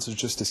town to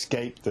just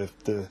escape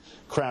the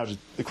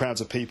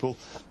crowds of people.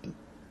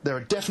 There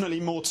are definitely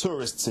more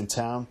tourists in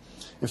town.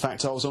 In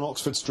fact, I was on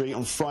Oxford Street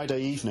on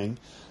Friday evening,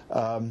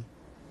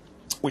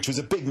 which was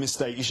a big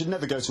mistake. You should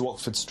never go to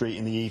Oxford Street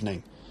in the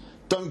evening.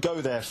 Don't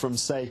go there from,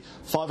 say,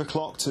 5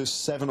 o'clock to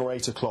 7 or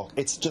 8 o'clock.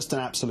 It's just an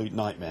absolute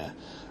nightmare.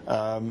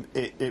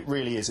 It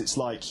really is. It's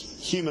like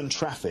human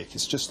traffic.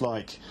 It's just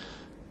like...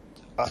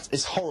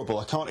 it's horrible.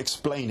 I can't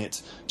explain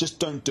it. Just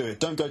don't do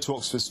it. Don't go to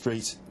Oxford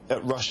Street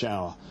at rush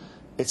hour.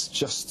 It's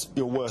just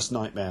your worst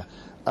nightmare.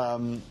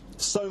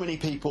 So many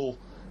people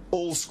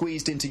all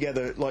squeezed in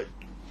together, like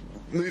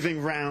moving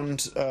round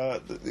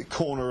the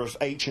corner of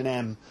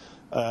H&M,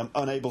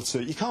 unable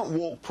to... You can't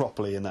walk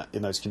properly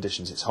in those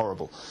conditions. It's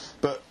horrible.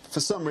 But for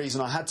some reason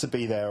I had to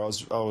be there. I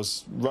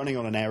was running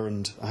on an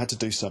errand. I had to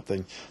do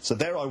something. So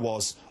there I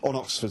was on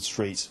Oxford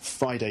Street,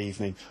 Friday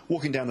evening,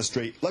 walking down the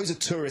street. Loads of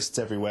tourists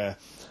everywhere.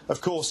 Of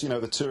course, you know,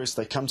 the tourists,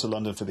 they come to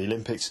London for the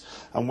Olympics,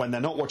 and when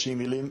they're not watching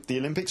the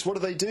Olympics, what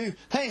do?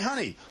 Hey,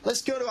 honey,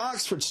 let's go to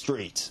Oxford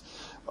Street.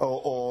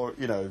 Or,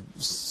 you know,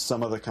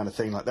 some other kind of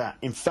thing like that.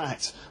 In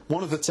fact,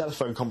 one of the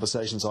telephone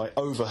conversations I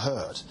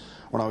overheard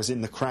when I was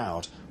in the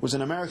crowd was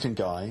an American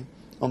guy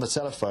on the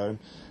telephone,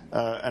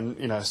 and,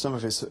 you know, some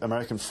of his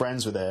American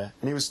friends were there,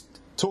 and he was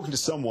talking to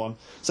someone,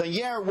 saying,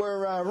 yeah,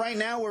 right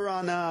now we're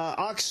on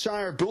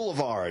Oxshire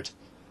Boulevard.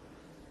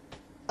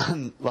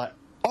 And, like,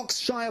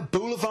 Oxshire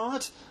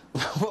Boulevard?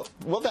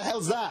 What the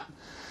hell's that?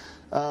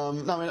 I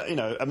mean, you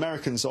know,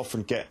 Americans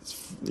often get,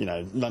 you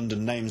know,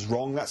 London names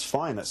wrong. That's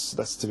fine.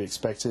 That's to be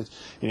expected.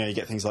 You know, you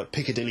get things like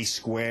Piccadilly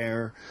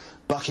Square,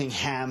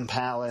 Buckingham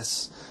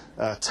Palace,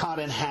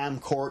 Tottenham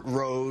Court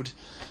Road,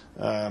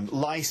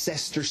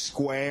 Leicester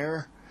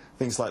Square,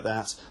 things like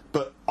that.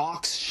 But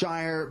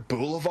Oxshire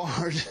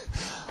Boulevard,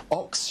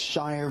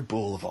 Oxshire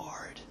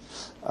Boulevard.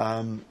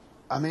 I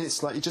mean,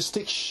 it's like you just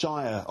stick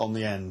shire on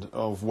the end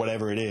of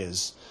whatever it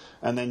is,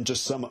 and then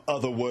just some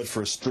other word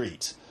for a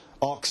street.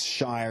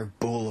 Oxshire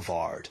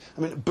Boulevard.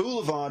 I mean,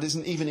 boulevard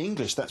isn't even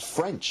English, that's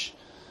French.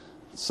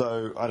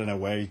 So, I don't know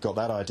where he got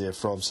that idea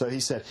from. So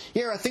he said,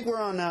 "Here, I think we're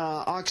on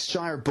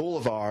Oxshire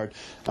Boulevard,"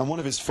 and one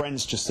of his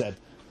friends just said,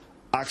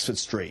 "Oxford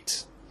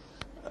Street."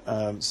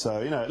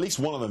 So, you know, at least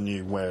one of them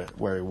knew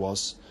where he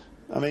was.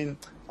 I mean,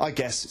 I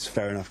guess it's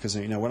fair enough, because,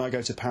 you know, when I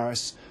go to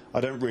Paris,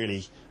 I don't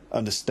really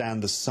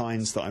understand the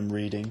signs that I'm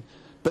reading.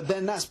 But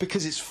then that's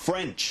because it's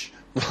French,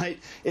 right?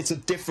 It's a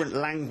different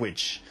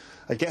language.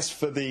 I guess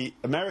for the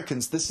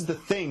Americans, this is the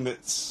thing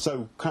that's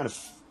so kind of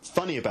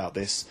funny about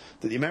this,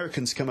 that the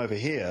Americans come over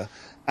here,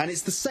 and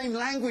it's the same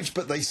language,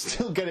 but they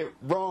still get it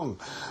wrong.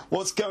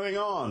 What's going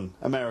on,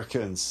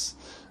 Americans?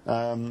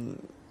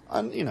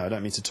 And, you know, I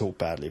don't mean to talk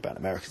badly about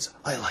Americans.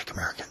 I like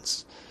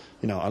Americans.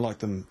 You know, I like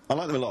them a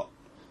lot.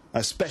 I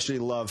especially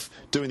love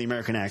doing the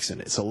American accent.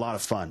 It's a lot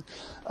of fun.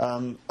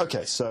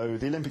 Okay, so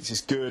the Olympics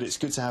is good. It's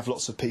good to have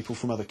lots of people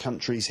from other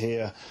countries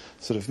here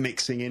sort of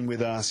mixing in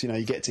with us. You know,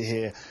 you get to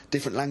hear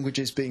different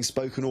languages being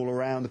spoken all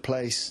around the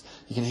place.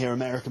 You can hear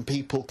American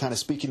people kind of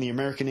speaking the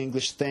American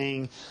English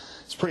thing.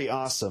 It's pretty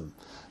awesome.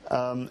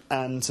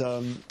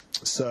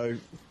 So...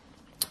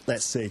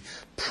 let's see.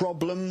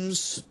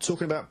 Problems.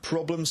 Talking about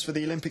problems for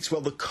the Olympics.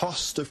 Well, the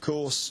cost, of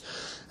course.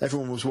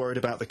 Everyone was worried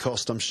about the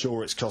cost. I'm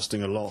sure it's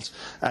costing a lot.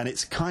 And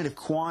it's kind of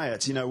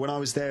quiet. You know, when I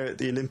was there at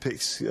the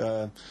Olympics,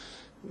 you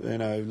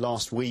know,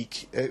 last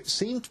week, it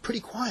seemed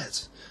pretty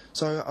quiet.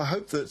 So I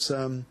hope that,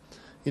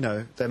 you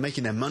know, they're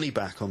making their money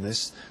back on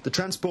this. The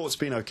transport's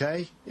been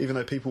okay, even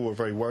though people were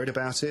very worried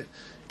about it.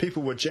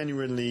 People were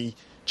generally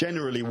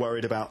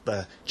worried about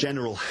the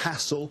general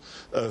hassle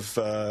of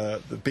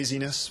the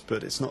busyness,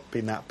 but it's not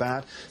been that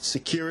bad.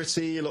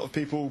 Security, a lot of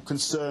people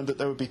concerned that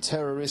there would be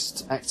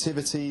terrorist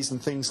activities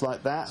and things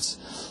like that.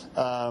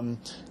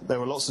 There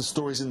were lots of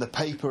stories in the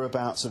paper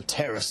about sort of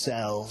terror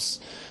cells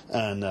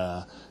and,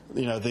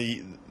 you know,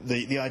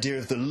 the idea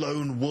of the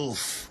lone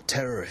wolf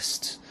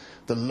terrorist.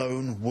 The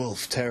lone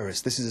wolf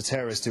terrorist. This is a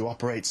terrorist who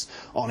operates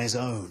on his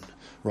own.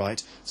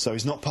 Right, so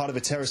he's not part of a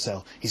terror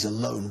cell. He's a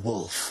lone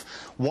wolf.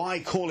 Why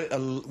call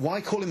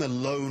him a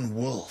lone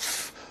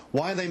wolf?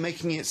 Why are they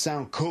making it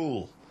sound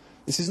cool?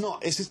 This is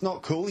not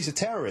cool. He's a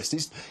terrorist.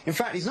 In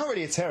fact, he's not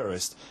really a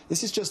terrorist.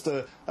 This is just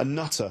a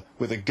nutter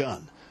with a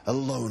gun, a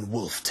lone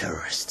wolf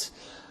terrorist.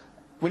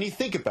 When you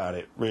think about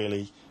it,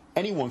 really,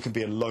 anyone can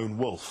be a lone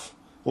wolf.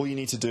 All you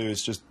need to do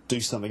is just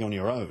do something on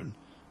your own,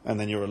 and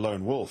then you're a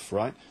lone wolf,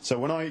 right? So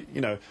when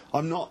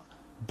I'm not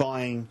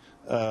buying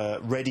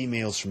ready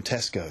meals from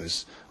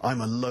Tesco's.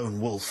 I'm a lone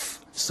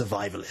wolf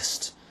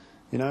survivalist,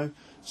 you know?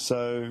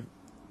 So,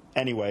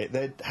 anyway,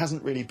 there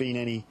hasn't really been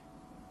any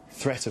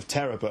threat of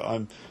terror, but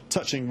I'm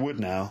touching wood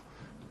now.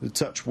 To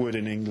touch wood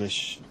in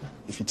English,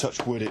 if you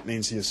touch wood, it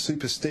means you're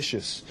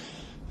superstitious.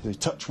 You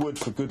touch wood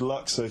for good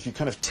luck, so if you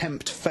kind of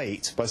tempt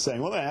fate by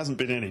saying, well, there hasn't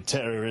been any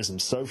terrorism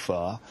so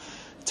far,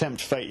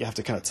 tempt fate, you have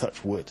to kind of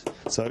touch wood.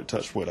 So,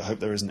 touch wood. I hope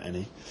there isn't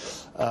any.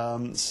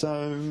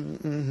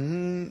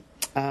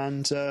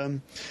 And a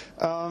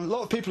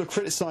lot of people have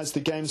criticised the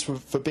Games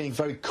for being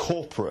very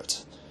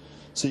corporate.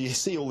 So you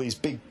see all these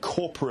big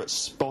corporate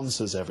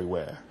sponsors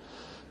everywhere.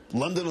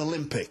 London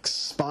Olympics,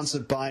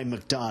 sponsored by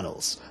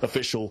McDonald's,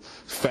 official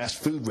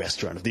fast food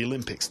restaurant of the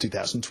Olympics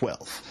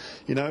 2012.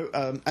 You know,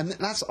 and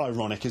that's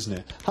ironic, isn't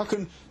it? How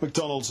can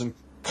McDonald's and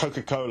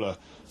Coca-Cola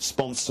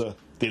sponsor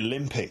the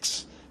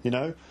Olympics? You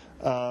know,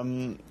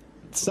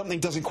 something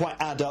doesn't quite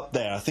add up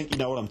there. I think you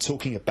know what I'm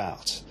talking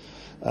about.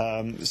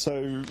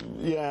 So,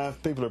 yeah,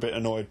 people are a bit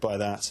annoyed by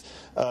that.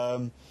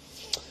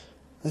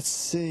 Let's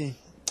see.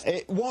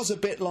 It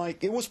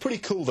was pretty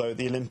cool, though,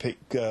 the Olympic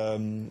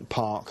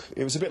Park.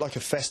 It was a bit like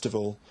a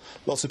festival.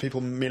 Lots of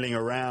people milling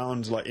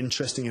around, like,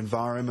 interesting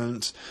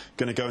environment,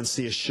 going to go and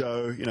see a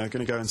show, you know,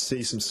 going to go and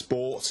see some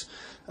sport.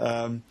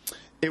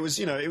 It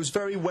was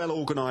very well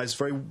organised,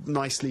 very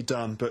nicely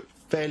done, but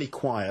fairly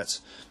quiet.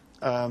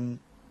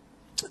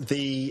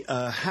 The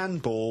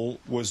handball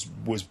was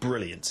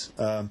brilliant.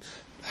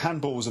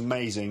 Handball was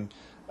amazing.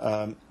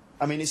 I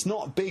mean, it's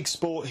not a big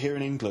sport here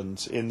in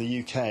England, in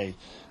the UK.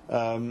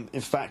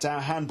 In fact,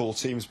 our handball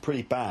team is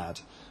pretty bad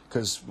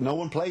because no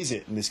one plays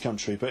it in this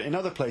country. But in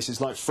other places,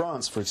 like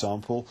France, for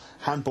example,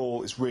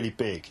 handball is really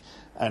big,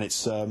 and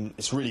it's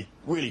really,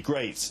 really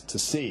great to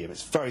see.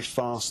 It's very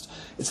fast.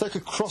 It's like a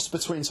cross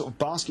between sort of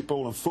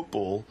basketball and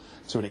football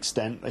to an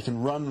extent. They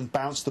can run and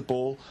bounce the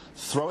ball,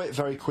 throw it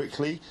very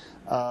quickly,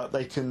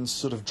 They can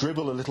sort of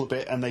dribble a little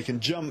bit, and they can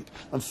jump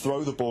and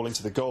throw the ball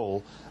into the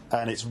goal.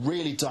 And it's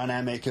really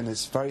dynamic, and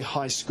it's very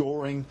high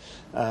scoring.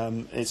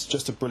 It's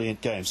just a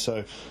brilliant game.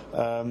 So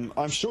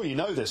I'm sure you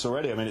know this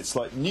already. I mean, it's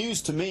like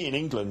news to me in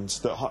England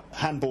that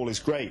handball is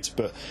great.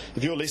 But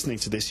if you're listening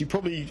to this, you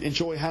probably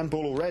enjoy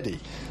handball already.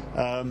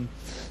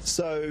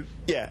 So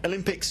yeah,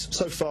 Olympics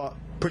so far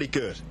pretty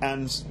good.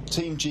 And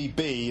Team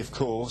GB, of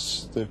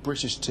course, the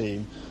British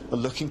team, are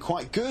looking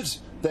quite good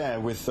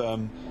there with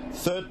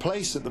third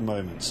place at the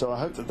moment. So I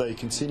hope that they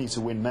continue to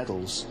win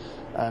medals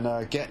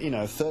and get,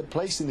 third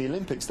place in the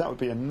Olympics. That would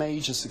be a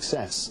major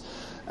success.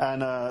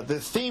 And the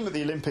theme of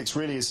the Olympics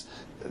really is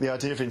the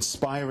idea of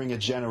inspiring a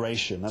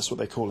generation. That's what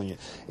they're calling it,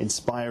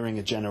 inspiring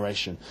a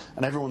generation.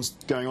 And everyone's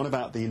going on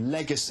about the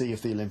legacy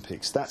of the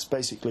Olympics. That's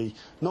basically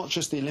not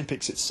just the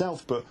Olympics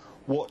itself, but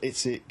what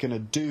is it going to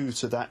do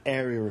to that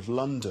area of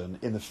London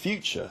in the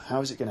future?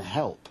 How is it going to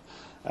help?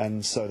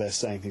 And so they're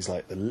saying things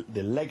like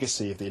the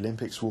legacy of the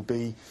Olympics will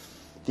be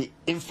the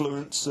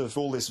influence of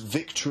all this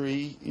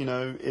victory,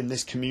 in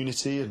this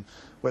community, and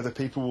whether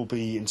people will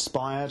be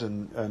inspired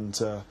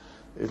and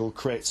it'll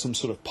create some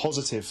sort of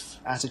positive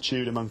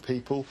attitude among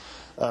people.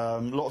 A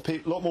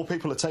lot more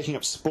people are taking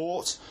up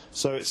sport,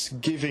 so it's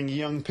giving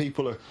young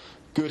people a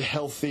good,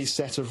 healthy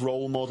set of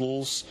role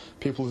models,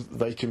 people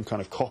they can kind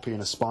of copy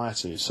and aspire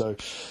to. So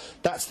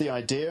that's the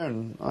idea,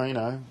 and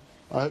I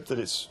hope that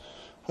it's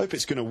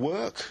going to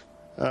work.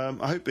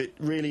 I hope it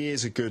really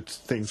is a good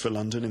thing for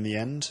London in the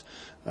end,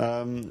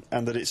 and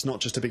that it's not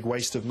just a big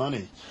waste of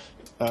money.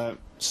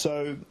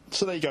 So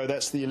there you go.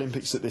 That's the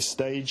Olympics at this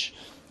stage.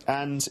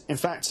 And in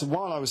fact,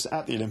 while I was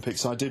at the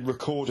Olympics, I did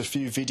record a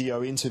few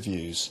video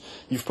interviews.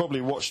 You've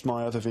probably watched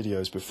my other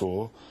videos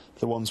before,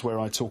 the ones where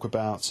I talk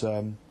about.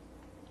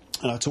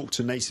 And I talked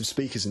to native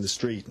speakers in the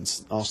street and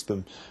asked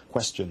them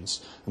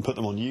questions and put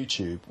them on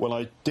YouTube. Well,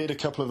 I did a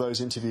couple of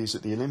those interviews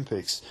at the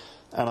Olympics,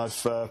 and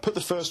I've put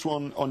the first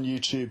one on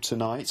YouTube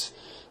tonight.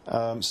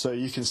 So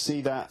you can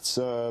see that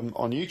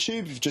on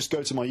YouTube. You just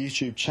go to my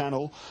YouTube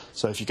channel.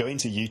 So if you go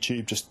into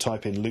YouTube, just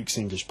type in Luke's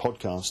English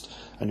Podcast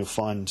and you'll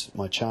find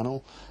my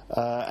channel.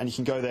 And you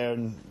can go there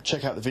and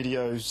check out the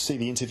videos, see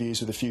the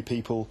interviews with a few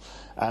people.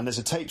 And there's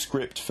a tape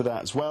script for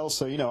that as well.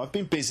 So, I've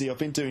been busy, I've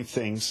been doing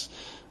things.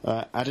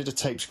 Added a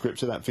tape script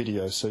to that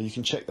video, so you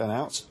can check that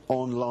out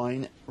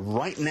online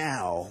right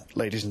now,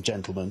 ladies and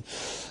gentlemen.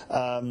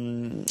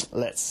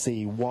 Let's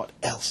see what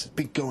else has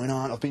been going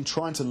on. I've been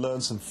trying to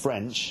learn some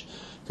French,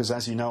 because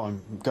as you know,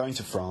 I'm going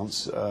to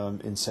France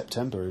in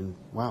September, in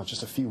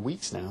just a few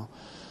weeks now.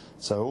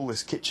 So all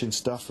this kitchen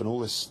stuff and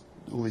all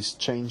these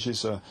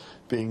changes are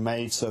being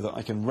made so that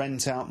I can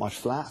rent out my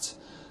flat,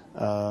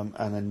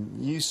 and then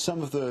use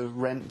some of the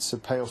rent to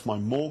pay off my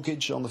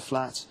mortgage on the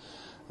flat,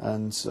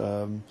 and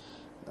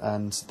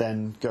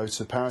then go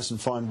to Paris and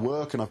find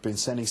work. And I've been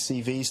sending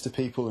CVs to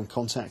people and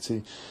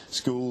contacting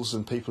schools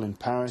and people in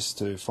Paris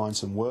to find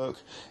some work.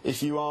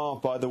 If you are,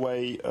 by the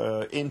way,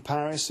 in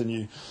Paris and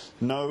you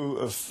know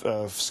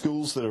of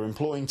schools that are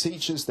employing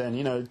teachers,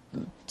 then,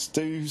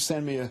 do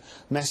send me a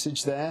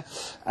message there.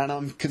 And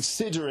I'm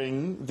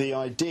considering the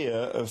idea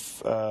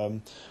of,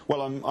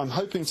 I'm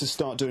hoping to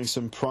start doing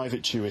some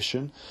private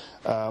tuition,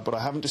 but I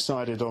haven't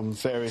decided on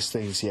various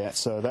things yet,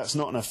 so that's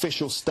not an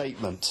official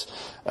statement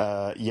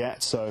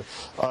yet. So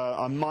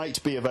I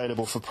might be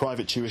available for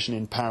private tuition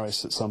in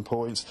Paris at some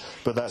point,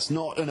 but that's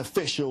not an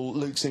official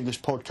Luke's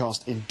English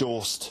Podcast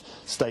endorsed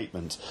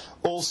statement.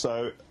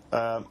 Also,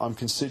 I'm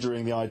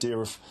considering the idea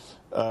of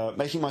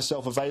making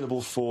myself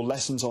available for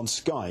lessons on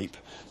Skype.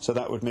 So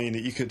that would mean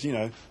that you could,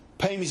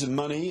 pay me some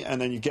money and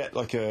then you get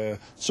like a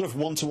sort of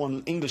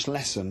one-to-one English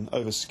lesson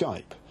over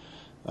Skype.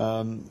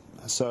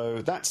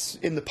 So that's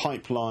in the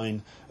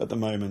pipeline at the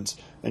moment,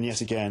 and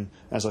yet again,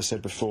 as I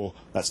said before,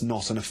 that's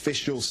not an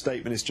official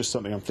statement, it's just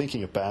something I'm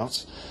thinking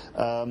about.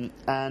 What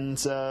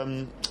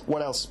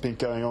else has been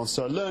going on?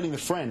 So learning the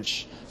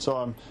French,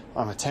 so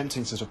I'm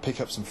attempting to sort of pick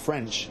up some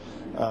French,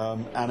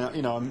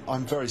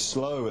 I'm very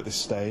slow at this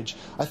stage.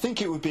 I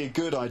think it would be a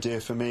good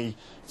idea for me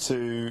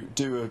to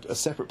do a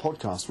separate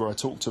podcast where I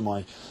talk to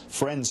my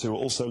friends who are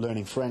also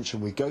learning French,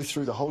 and we go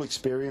through the whole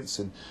experience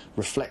and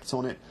reflect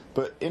on it.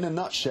 But in a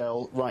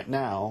nutshell, right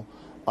now,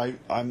 I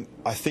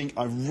think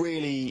I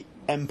really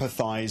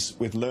empathise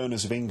with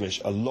learners of English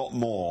a lot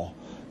more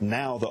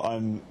now that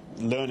I'm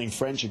learning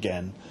French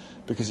again,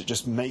 because it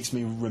just makes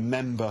me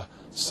remember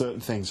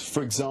certain things.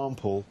 For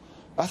example,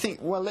 I think,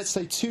 let's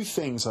say three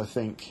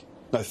things.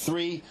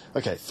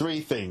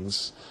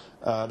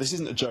 This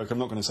isn't a joke, I'm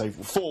not going to say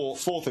four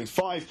things,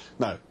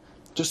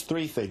 just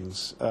three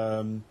things.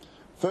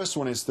 First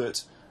one is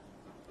that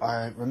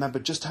I remember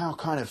just how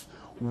kind of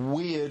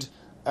weird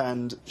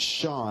and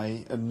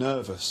shy and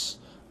nervous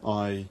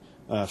I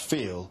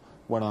feel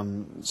when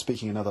I'm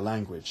speaking another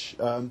language.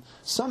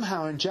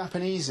 Somehow in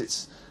Japanese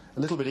it's a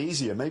little bit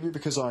easier, maybe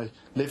because I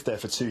lived there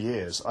for 2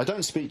 years. I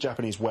don't speak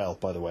Japanese well,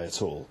 by the way,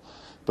 at all,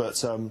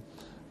 but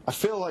I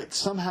feel like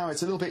somehow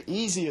it's a little bit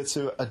easier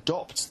to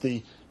adopt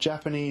the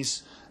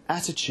Japanese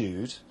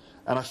attitude,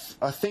 and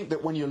I think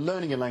that when you're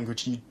learning a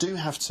language you do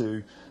have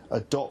to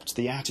adopt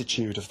the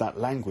attitude of that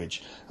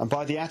language. And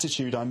by the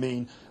attitude, I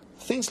mean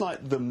things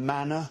like the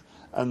manner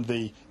and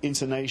the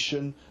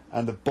intonation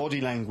and the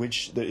body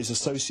language that is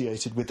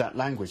associated with that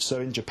language. So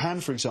in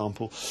Japan, for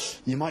example,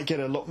 you might get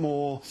a lot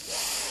more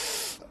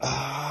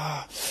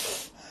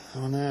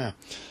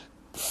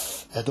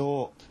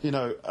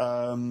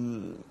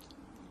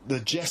the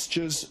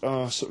gestures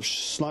are sort of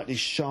slightly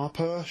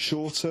sharper,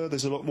 shorter.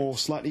 There's a lot more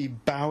slightly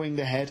bowing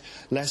the head,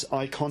 less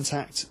eye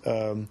contact,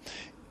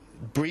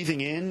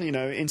 breathing in,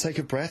 intake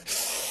of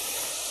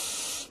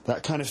breath,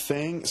 that kind of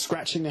thing,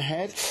 scratching the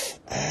head,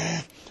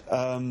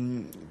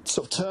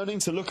 sort of turning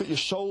to look at your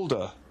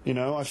shoulder.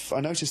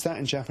 I noticed that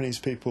in Japanese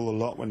people a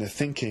lot when they're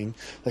thinking.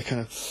 They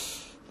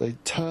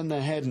turn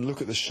their head and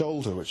look at the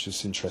shoulder, which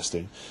is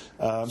interesting.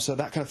 So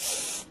that kind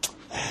of...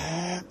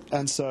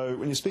 And so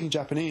when you're speaking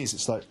Japanese,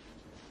 it's like...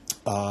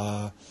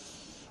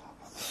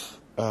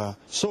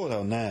 そうだ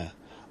よね。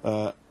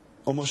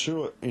面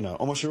白い、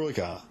面白い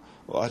か。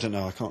I don't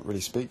know, I can't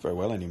really speak very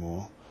well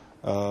anymore.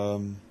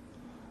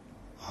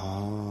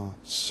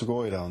 す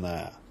ごいだよ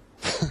ね。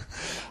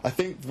I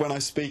think when I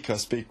speak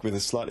with a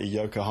slightly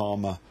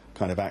Yokohama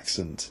kind of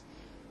accent.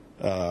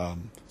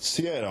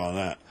 すげえだよ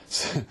ね。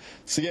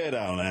すげえ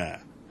だよ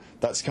ね.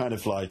 That's kind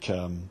of like,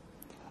 I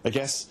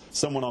guess,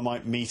 someone I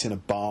might meet in a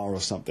bar or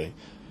something.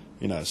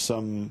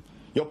 Some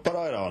酔っ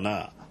払いだよ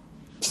ね.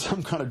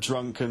 Some kind of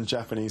drunken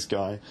Japanese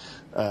guy.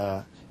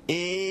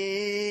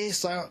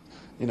 す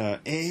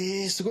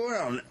ごい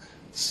だよね。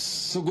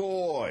す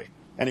ごい.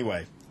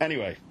 Anyway.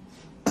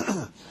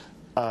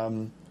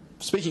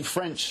 Speaking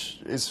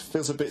French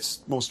feels a bit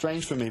more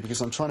strange for me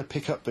because I'm trying to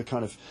pick up the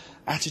kind of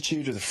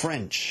attitude of the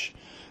French,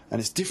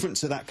 and it's different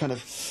to that kind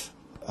of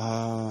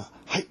は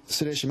い、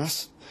失礼しま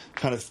す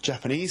kind of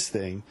Japanese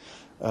thing.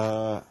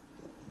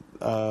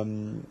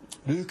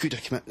 ル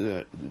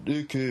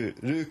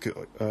ーク、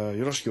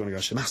よろしくお願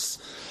いします。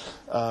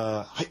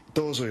はい、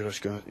どうぞよろし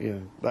く、that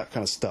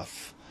kind of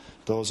stuff.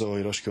 どうぞ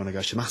よろしくお願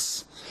いしま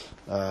す。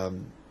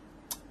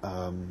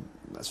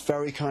That's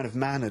very kind of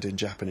mannered in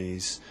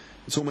Japanese.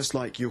 It's almost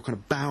like you're kind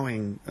of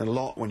bowing a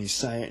lot when you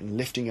say it and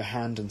lifting your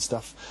hand and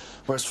stuff.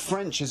 Whereas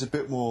French is a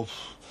bit more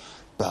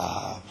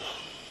bah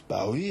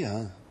oui,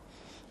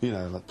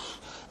 like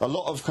a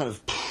lot of kind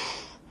of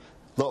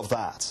lot of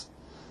that.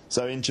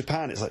 So in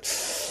Japan it's like,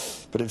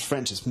 but in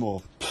French it's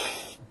more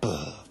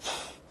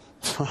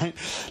right?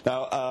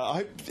 Now, I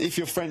hope if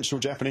you're French or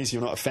Japanese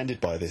you're not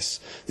offended by this.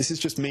 This is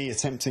just me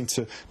attempting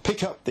to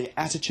pick up the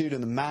attitude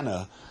and the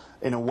manner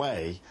in a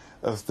way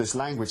of this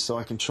language so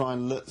I can try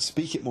and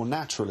speak it more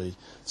naturally.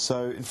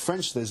 So in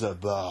French there's a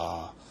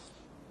bah.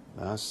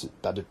 I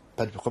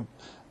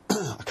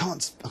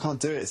can't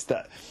do it. It's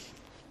that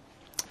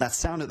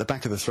sound at the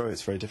back of the throat.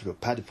 It's very difficult.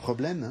 Pas de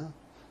problème, hein?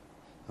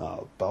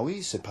 Bah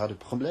oui, c'est pas de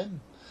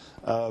problème.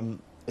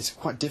 It's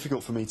quite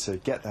difficult for me to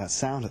get that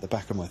sound at the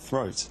back of my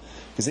throat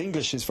because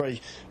English is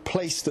very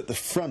placed at the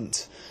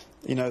front.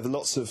 The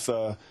lots of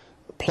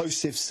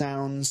plosive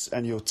sounds,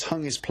 and your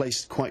tongue is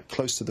placed quite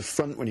close to the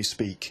front when you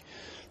speak.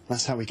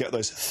 That's how we get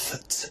those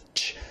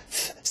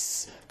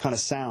kind of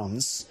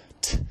sounds,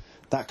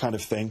 that kind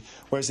of thing.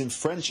 Whereas in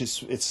French,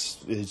 it's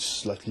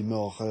slightly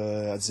more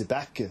at the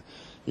back,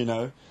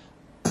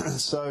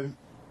 So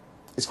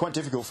it's quite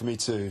difficult for me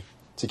to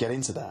get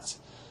into that.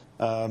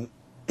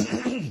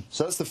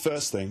 So that's the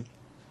first thing.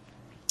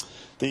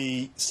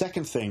 The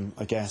second thing,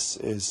 I guess,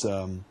 is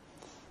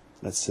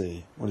let's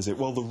see, what is it?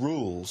 Well, the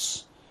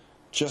rules.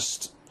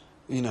 Just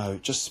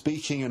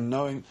speaking and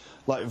knowing,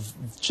 like,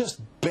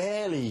 just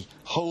barely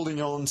holding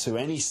on to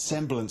any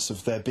semblance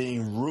of there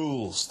being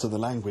rules to the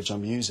language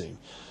I'm using.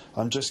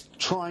 I'm just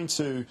trying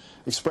to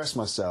express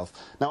myself.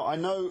 Now, I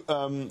know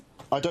I'm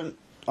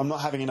not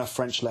having enough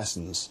French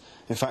lessons.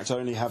 In fact, I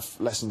only have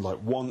lessons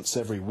like once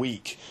every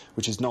week,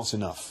 which is not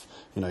enough.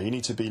 You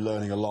need to be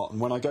learning a lot.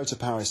 And when I go to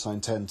Paris, I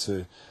intend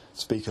to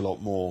speak a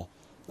lot more.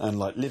 And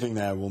like living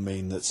there will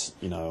mean that,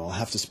 I'll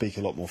have to speak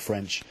a lot more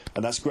French.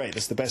 And that's great.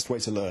 That's the best way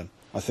to learn,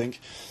 I think.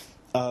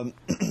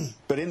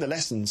 But in the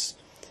lessons,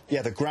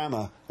 the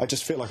grammar, I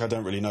just feel like I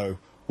don't really know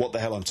what the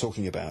hell I'm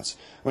talking about.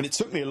 It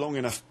took me a long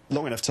enough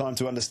time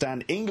to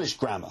understand English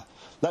grammar,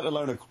 let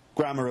alone a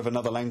grammar of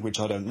another language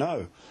I don't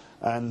know.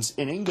 And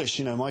in English,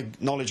 my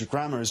knowledge of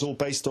grammar is all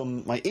based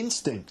on my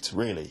instinct,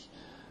 really.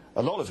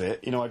 A lot of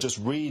it, I just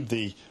read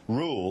the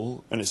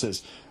rule and it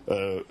says,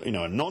 a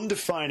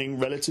non-defining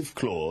relative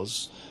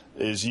clause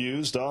is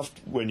used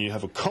when you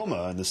have a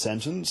comma in the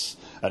sentence,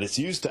 and it's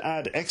used to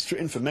add extra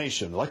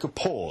information, like a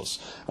pause.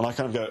 And I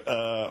kind of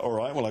go, all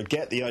right, well, I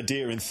get the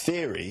idea in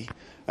theory,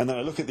 and then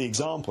I look at the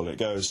example. It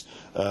goes,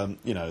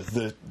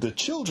 the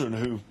children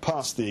who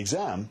passed the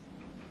exam,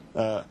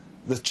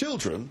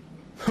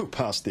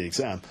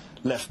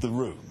 left the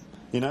room,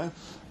 And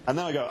then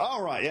I go,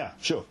 oh, right, yeah,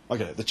 sure, I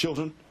get it. The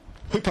children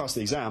who passed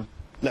the exam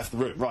left the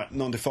room. Right,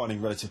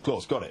 non-defining relative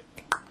clause, got it.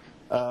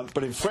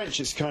 But in French,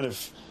 it's kind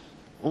of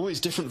all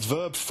these different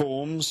verb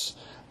forms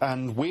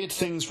and weird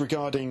things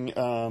regarding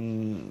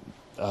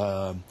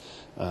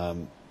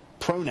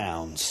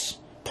pronouns.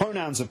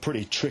 Pronouns are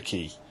pretty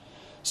tricky.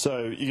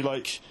 So you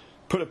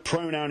put a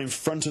pronoun in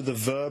front of the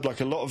verb.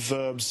 Like a lot of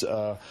verbs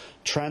are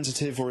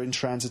transitive or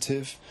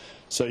intransitive.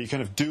 So you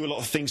kind of do a lot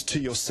of things to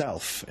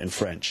yourself in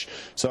French.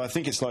 So I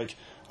think it's like,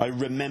 I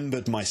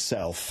remembered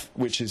myself,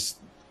 which is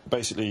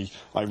basically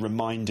I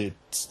reminded,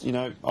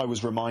 I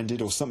was reminded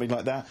or something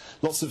like that.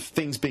 Lots of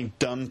things being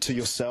done to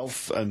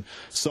yourself and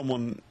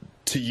someone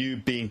to you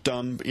being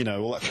done,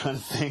 all that kind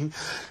of thing,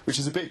 which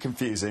is a bit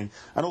confusing.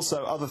 And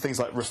also other things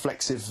like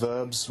reflexive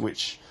verbs,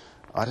 which,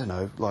 I don't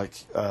know,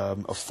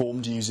 are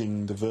formed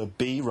using the verb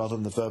be rather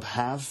than the verb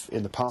have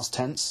in the past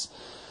tense.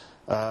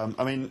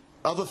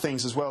 Other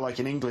things as well, like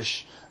in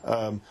English,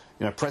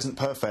 present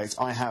perfect,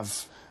 I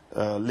have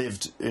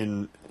lived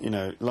in,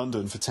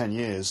 London for 10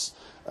 years,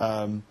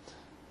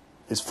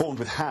 is formed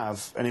with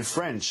have, and in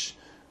French,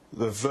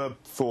 the verb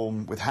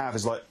form with have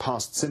is like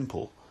past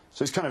simple.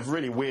 So it's kind of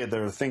really weird.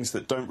 There are things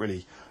that don't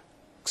really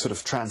sort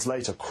of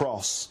translate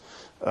across,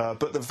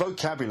 but the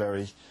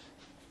vocabulary,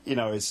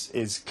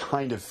 is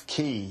kind of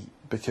key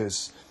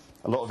because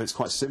a lot of it's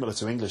quite similar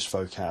to English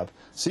vocab.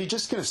 So you're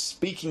just kind of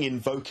speaking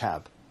in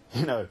vocab.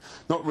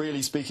 Not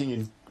really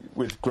speaking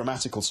with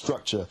grammatical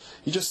structure.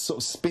 You're just sort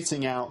of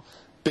spitting out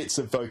bits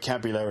of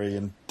vocabulary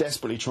and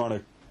desperately trying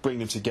to bring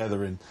them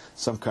together in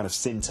some kind of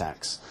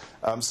syntax.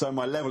 So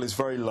my level is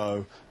very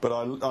low, but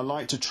I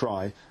like to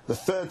try. The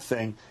third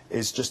thing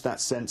is just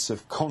that sense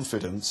of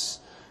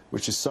confidence,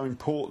 which is so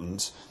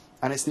important,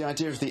 and it's the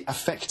idea of the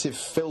affective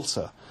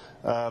filter,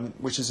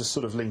 which is a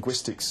sort of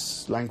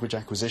linguistics, language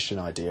acquisition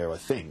idea, I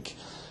think,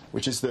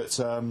 which is that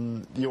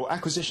your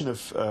acquisition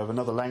of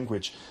another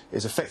language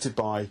is affected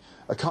by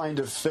a kind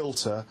of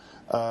filter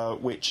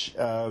which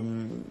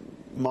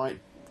might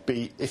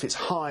be, if it's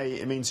high,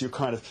 it means you're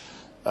kind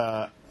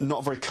of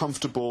not very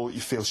comfortable,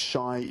 you feel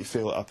shy, you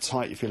feel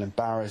uptight, you feel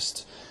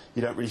embarrassed,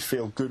 you don't really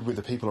feel good with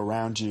the people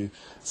around you,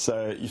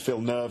 so you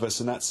feel nervous,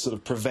 and that sort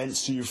of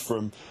prevents you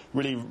from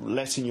really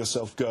letting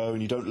yourself go,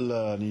 and you don't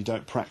learn, and you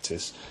don't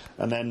practice.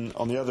 And then,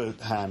 on the other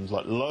hand,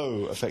 like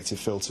low affective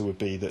filter would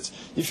be that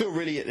you feel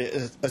really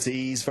at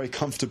ease, very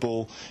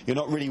comfortable, you're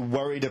not really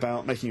worried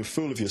about making a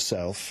fool of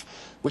yourself,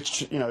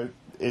 which,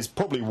 is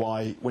probably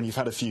why, when you've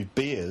had a few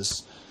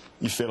beers,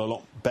 you feel a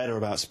lot better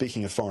about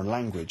speaking a foreign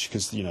language,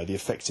 because, the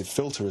affective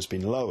filter has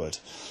been lowered.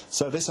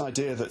 So this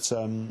idea that,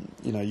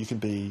 you can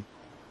be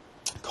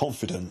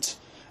confident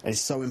is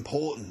so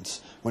important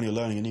when you're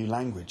learning a new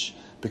language,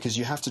 because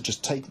you have to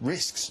just take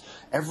risks.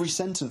 Every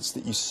sentence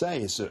that you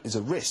say is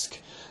a risk.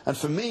 And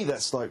for me,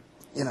 that's like,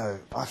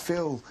 I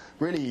feel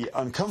really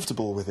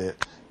uncomfortable with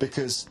it,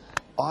 because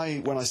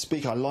when I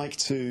speak, I like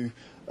to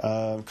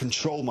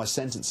control my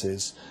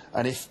sentences,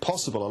 and if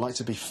possible, I like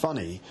to be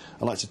funny.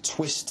 I like to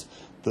twist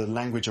the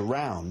language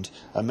around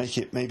and make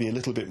it maybe a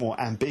little bit more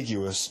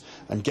ambiguous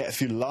and get a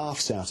few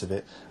laughs out of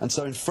it. And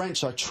so in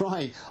French, I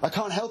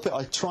can't help it,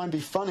 I try and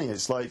be funny.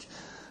 It's like,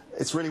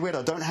 it's really weird.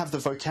 I don't have the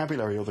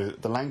vocabulary or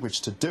the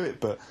language to do it,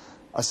 but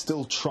I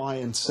still try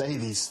and say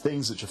these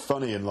things which are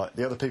funny, and like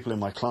the other people in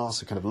my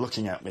class are kind of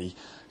looking at me,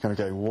 kind of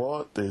going,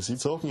 what is he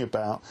talking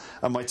about?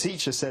 And my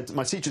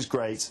teacher's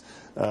great,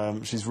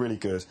 she's really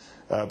good,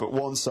 but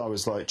once I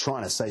was like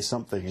trying to say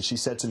something, and she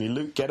said to me,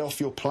 Luke, get off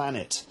your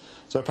planet.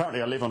 So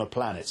apparently I live on a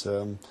planet,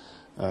 on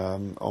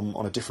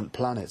a different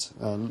planet,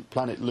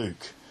 Planet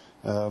Luke.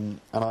 And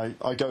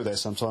I go there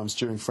sometimes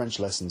during French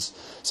lessons.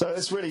 So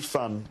it's really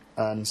fun,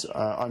 and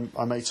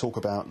I may talk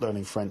about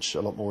learning French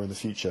a lot more in the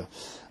future.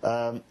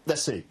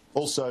 Let's see.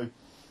 Also,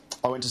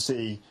 I went to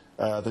see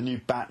the new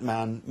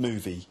Batman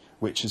movie,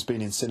 which has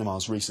been in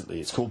cinemas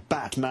recently. It's called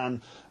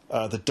Batman,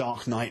 The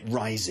Dark Knight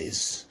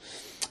Rises.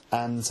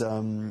 And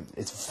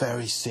it's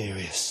very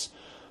serious.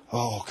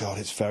 Oh, God,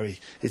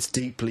 it's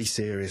deeply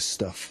serious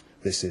stuff,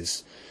 this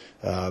is.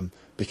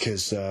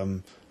 Because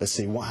let's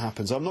see what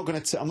happens. I'm not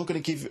going to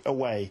give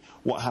away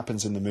what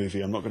happens in the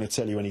movie. I'm not going to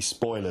tell you any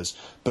spoilers,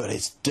 but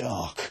it's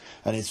dark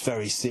and it's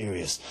very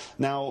serious.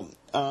 Now,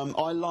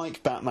 I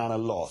like Batman a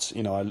lot.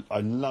 I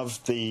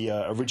love the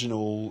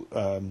original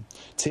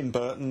Tim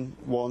Burton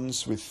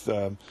ones with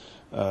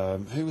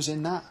who was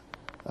in that?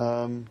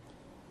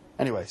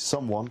 Anyway,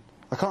 someone.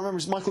 I can't remember.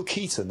 It's Michael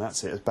Keaton,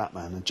 that's it, as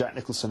Batman, and Jack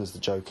Nicholson as the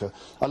Joker.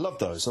 I love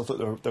those. I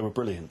thought they were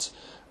brilliant.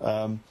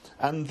 And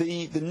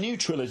the new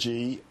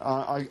trilogy,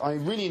 I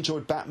really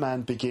enjoyed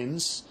Batman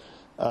Begins,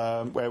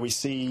 where we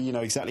see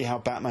exactly how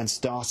Batman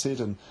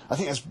started, and I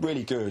think that's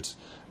really good.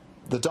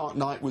 The Dark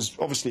Knight was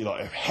obviously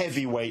like a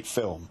heavyweight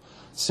film,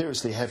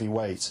 seriously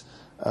heavyweight,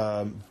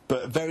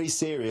 but very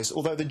serious,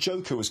 although the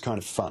Joker was kind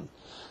of fun.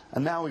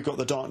 And now we've got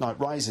The Dark Knight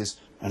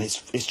Rises, and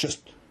it's just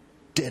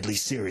deadly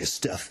serious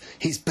stuff.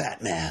 He's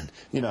Batman,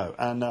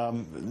 and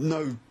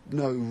no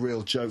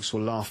real jokes or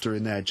laughter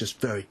in there,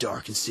 just very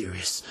dark and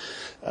serious.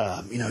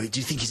 Do you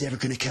think he's ever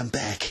going to come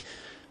back?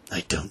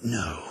 I don't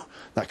know.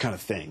 That kind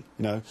of thing,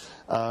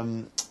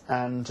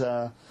 and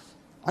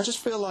I just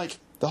feel like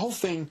the whole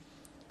thing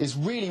is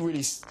really,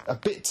 really a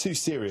bit too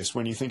serious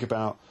when you think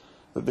about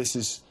that this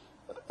is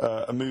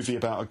a movie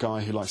about a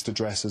guy who likes to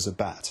dress as a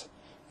bat,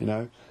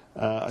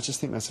 I just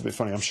think that's a bit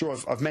funny. I'm sure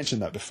I've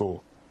mentioned that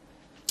before.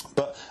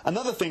 But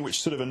another thing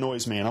which sort of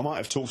annoys me, and I might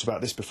have talked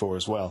about this before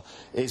as well,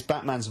 is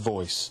Batman's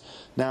voice.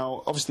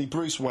 Now, obviously,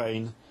 Bruce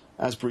Wayne,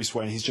 as Bruce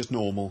Wayne, he's just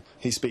normal.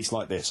 He speaks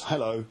like this.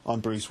 Hello, I'm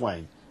Bruce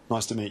Wayne.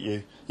 Nice to meet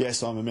you.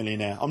 Yes, I'm a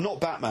millionaire. I'm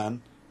not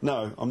Batman.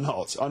 No, I'm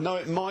not. I know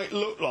it might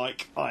look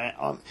like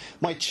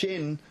my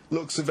chin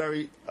looks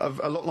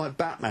a lot like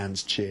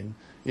Batman's chin,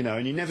 you know,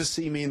 and you never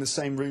see me in the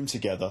same room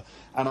together,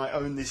 and I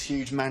own this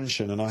huge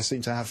mansion, and I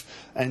seem to have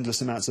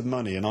endless amounts of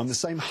money, and I'm the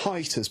same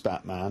height as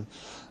Batman.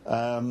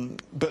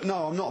 But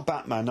no, I'm not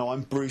Batman. No,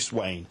 I'm Bruce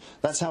Wayne.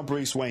 That's how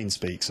Bruce Wayne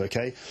speaks,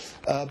 okay?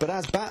 But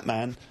as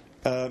Batman,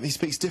 he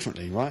speaks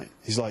differently, right?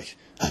 He's like,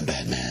 I'm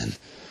Batman.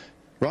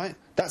 Right?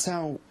 That's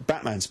how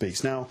Batman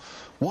speaks. Now,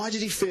 why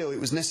did he feel it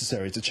was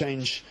necessary to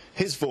change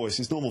his voice,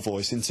 his normal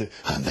voice, into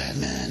I'm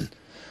Batman?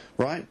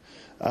 Right?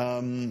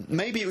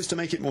 Maybe it was to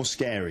make it more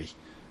scary.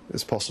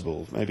 It's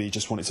possible. Maybe he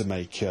just wanted to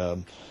make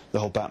the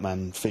whole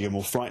Batman figure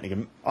more frightening.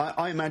 And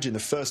I imagine the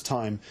first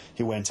time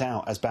he went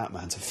out as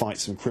Batman to fight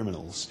some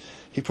criminals,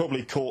 he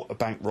probably caught a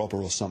bank robber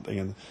or something,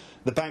 and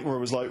the bank robber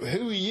was like,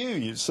 "Who are you?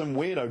 You're some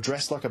weirdo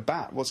dressed like a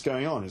bat. What's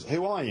going on?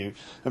 Who are you?"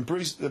 And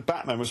the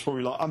Batman was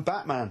probably like, "I'm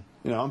Batman.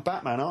 You know, I'm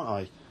Batman, aren't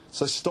I?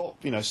 So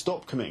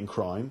stop committing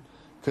crime,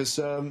 because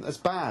it's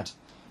bad.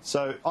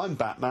 So I'm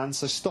Batman.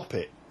 So stop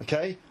it,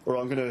 okay? Or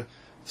I'm going to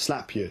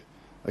slap you."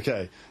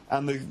 Okay,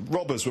 and the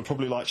robbers were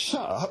probably like,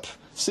 "Shut up,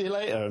 see you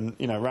later," and,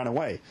 you know, ran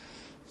away.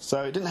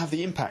 So it didn't have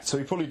the impact, so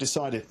he probably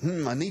decided,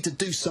 I need to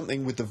do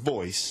something with the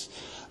voice,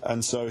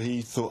 and so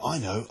he thought, I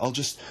know,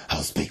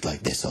 I'll speak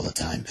like this all the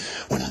time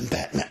when I'm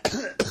Batman.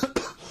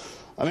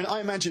 I mean,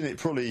 I imagine it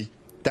probably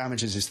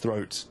damages his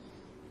throat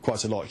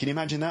quite a lot. Can you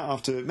imagine that,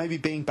 after maybe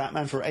being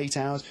Batman for 8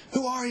 hours?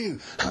 Who are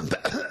you?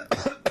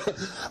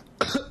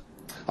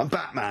 I'm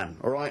Batman,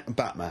 alright? I'm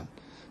Batman.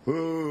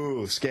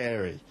 Ooh,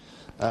 scary.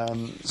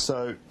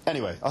 So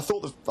anyway, I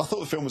thought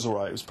the film was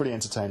alright. It was pretty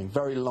entertaining.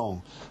 Very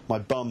long. My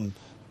bum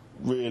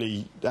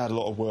really had a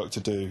lot of work to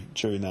do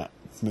during that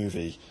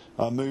movie.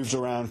 I moved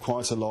around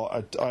quite a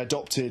lot. I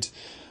adopted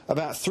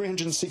about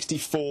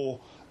 364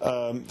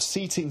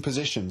 seating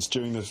positions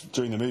during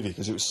the movie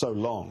because it was so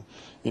long.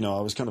 You know,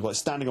 I was kind of like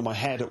standing on my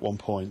head at one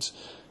point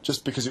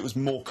just because it was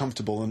more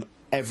comfortable than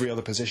every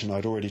other position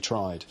I'd already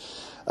tried.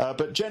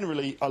 But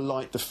generally, I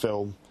liked the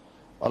film.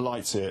 I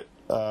liked it.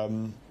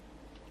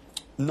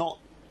 Not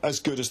as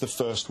good as the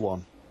first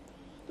one.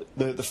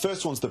 The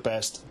first one's the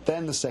best,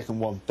 then the second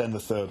one, then the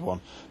third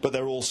one. But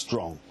they're all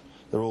strong.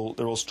 They're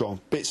all strong.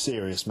 Bit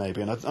serious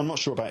maybe, and I'm not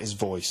sure about his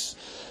voice.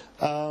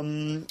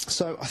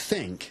 So I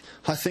think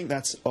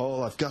that's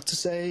all I've got to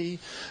say.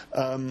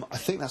 I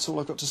think that's all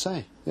I've got to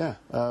say. Yeah.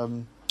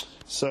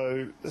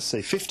 So let's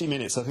see, 50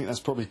 minutes. I think that's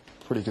probably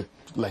pretty good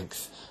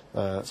length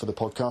for the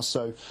podcast.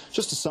 So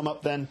just to sum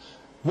up, then,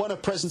 won a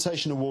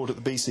presentation award at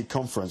the BC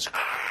conference.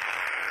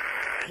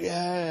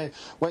 Yeah,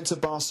 went to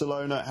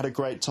Barcelona, had a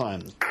great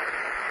time.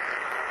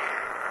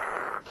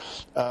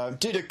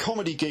 Did a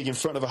comedy gig in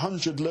front of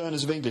 100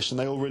 learners of English, and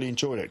they all really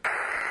enjoyed it.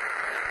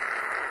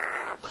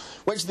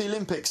 Went to the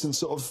Olympics and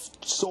sort of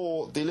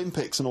saw the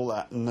Olympics and all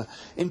that, and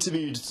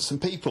interviewed some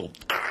people.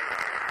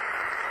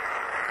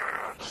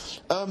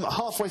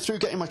 Halfway through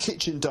getting my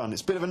kitchen done.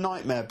 It's a bit of a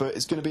nightmare, but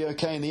it's going to be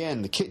okay in the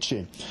end. The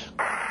kitchen.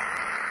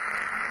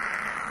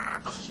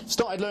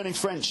 Started learning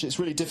French. It's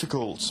really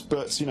difficult,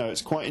 but, you know,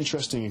 it's quite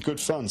interesting and good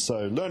fun.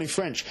 So, learning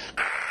French.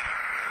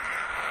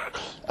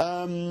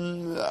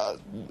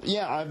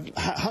 Yeah, I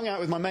hung out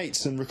with my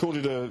mates and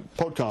recorded a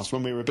podcast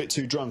when we were a bit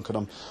too drunk, and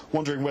I'm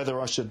wondering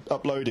whether I should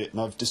upload it, and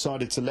I've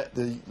decided to let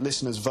the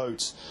listeners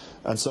vote,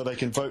 and so they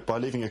can vote by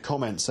leaving a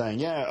comment saying,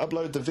 yeah,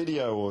 upload the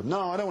video, or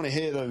no, I don't want to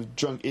hear the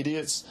drunk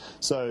idiots,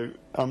 so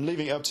I'm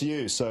leaving it up to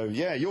you. So,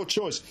 yeah, your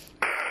choice.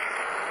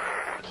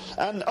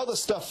 And other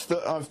stuff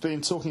that I've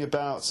been talking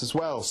about as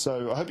well.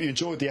 So I hope you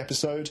enjoyed the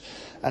episode.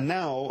 And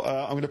now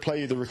I'm going to play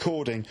you the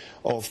recording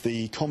of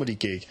the comedy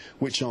gig,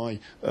 which I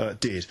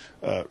did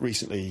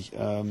recently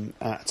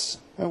at,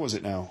 where was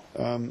it now?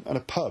 At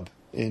a pub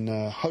in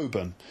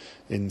Holborn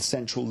in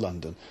central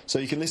London. So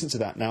you can listen to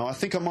that now. I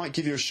think I might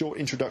give you a short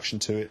introduction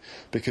to it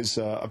because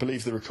I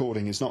believe the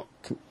recording is not...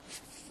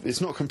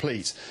 It's not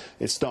complete.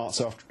 It starts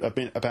after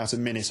about a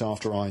minute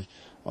after I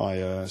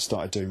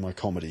started doing my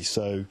comedy.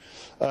 So,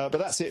 but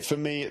that's it for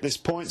me at this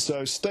point.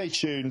 So stay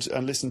tuned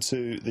and listen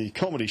to the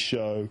comedy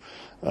show,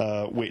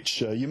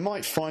 which you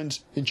might find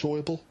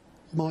enjoyable.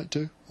 You might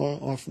do.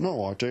 I've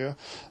no idea.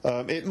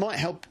 It might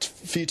help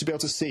for you to be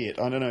able to see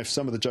it. I don't know if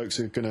some of the jokes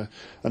are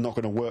not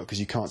going to work because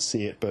you can't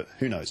see it, but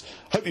who knows.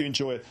 Hope you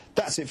enjoy it.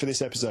 That's it for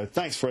this episode.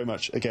 Thanks very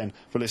much again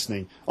for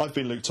listening. I've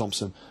been Luke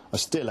Thompson. I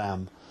still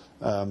am.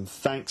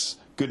 Thanks.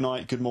 Good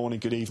night, good morning,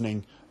 good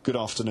evening, good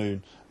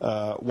afternoon,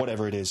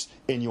 whatever it is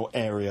in your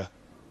area.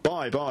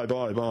 Bye.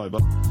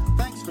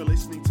 Thanks for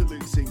listening to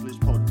Luke's English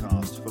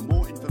Podcast. For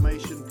more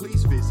information,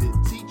 please visit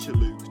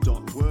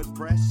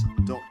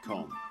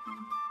teacherluke.wordpress.com.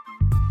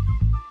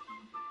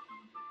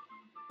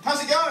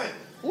 How's it going?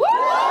 Woo!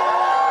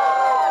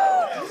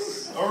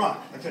 Yes. All right.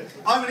 Okay.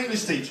 I'm an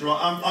English teacher.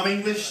 Right? I'm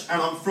English,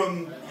 and I'm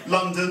from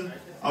London.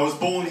 I was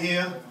born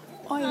here.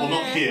 Well,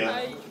 not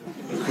here.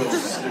 Of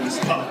course, it was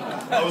fun.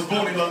 I was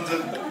born in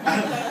London.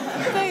 And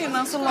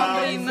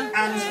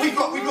we've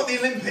got the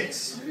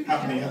Olympics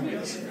happening.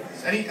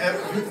 Any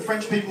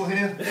French people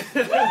here?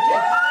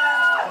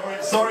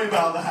 Sorry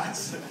about that.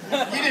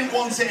 You didn't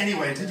want it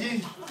anyway, did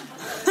you?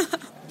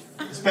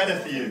 It's better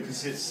for you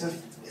because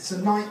it's a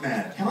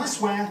nightmare. Can I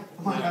swear?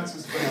 Am I allowed to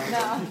swear?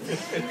 No.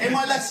 In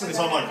my lessons,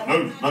 I'm like,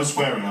 no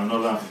swearing. I'm not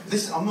allowed.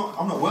 I'm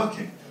not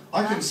working.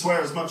 I can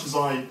swear as much as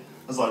I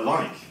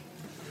like.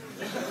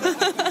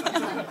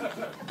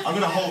 I'm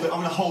going to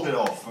hold it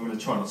off. I'm going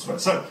to try not to swear.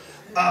 So,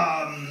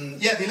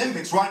 the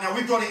Olympics right now.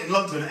 We've got it in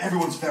London, and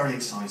everyone's very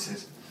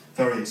excited.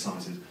 Very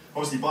excited.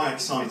 Obviously, by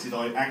excited,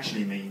 I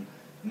actually mean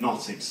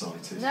not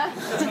excited.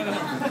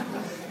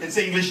 It's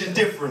English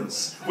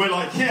indifference. We're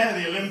like, yeah,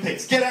 the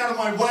Olympics, get out of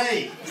my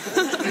way.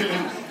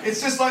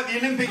 It's just like the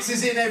Olympics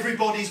is in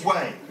everybody's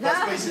way.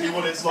 That's basically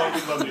what it's like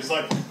in London. It's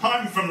like,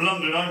 I'm from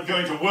London, I'm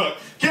going to work.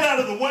 Get out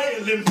of the way,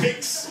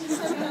 Olympics.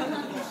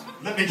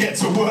 Let me get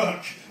to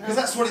work. Because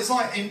that's what it's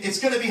like. It's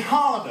going to be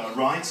harder,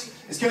 right?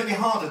 It's going to be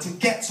harder to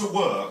get to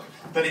work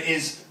than it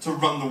is to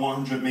run the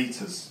 100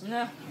 metres.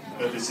 No.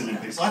 At this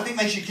Olympics. I think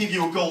they should give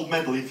you a gold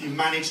medal if you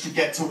manage to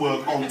get to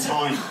work on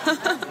time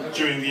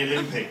during the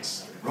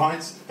Olympics,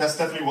 right? That's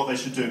definitely what they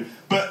should do.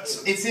 But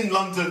it's in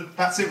London,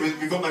 that's it,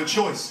 we've got no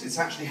choice. It's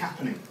actually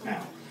happening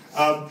now.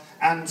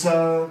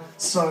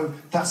 So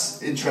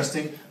that's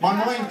interesting. My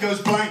mind goes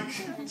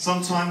blank,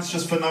 sometimes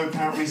just for no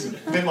apparent reason.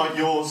 A bit like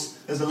yours,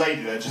 there's a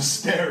lady there just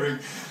staring.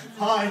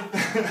 Hi.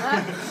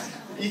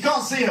 You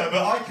can't see her,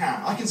 but I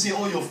can. I can see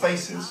all your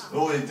faces,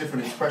 all the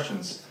different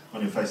expressions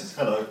on your faces.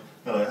 Hello.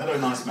 Hello,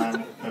 nice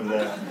man over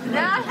there.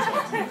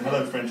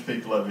 Hello, French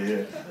people over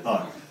here.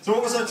 Hi. So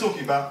what was I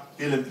talking about?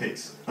 The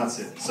Olympics. That's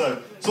it.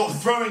 So, sort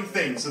of throwing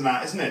things and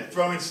that, isn't it?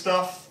 Throwing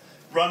stuff,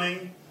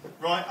 running,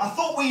 right? I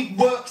thought we'd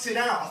worked it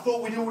out. I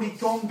thought we'd already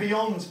gone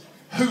beyond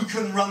who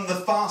can run the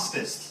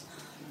fastest.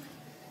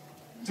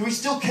 Do we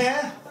still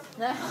care?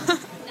 No.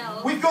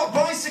 We've got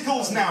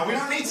bicycles now. We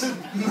don't need to...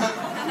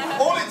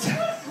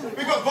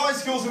 We've got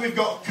bicycles and we've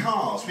got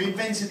cars. We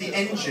invented the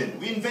engine.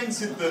 We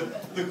invented the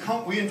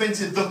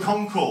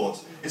Concorde.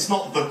 It's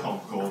not the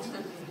Concorde.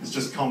 It's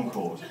just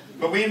Concorde.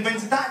 But we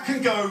invented that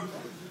can go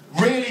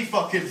really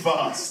fucking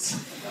fast,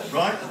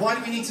 right? Why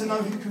do we need to know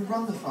who can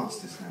run the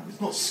fastest now? It's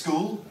not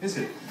school, is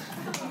it?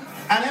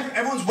 And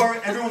everyone's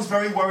worried. Everyone's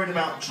very worried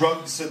about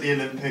drugs at the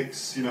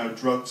Olympics. You know,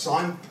 drugs.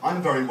 I'm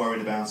very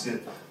worried about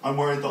it. I'm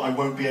worried that I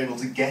won't be able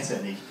to get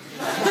any.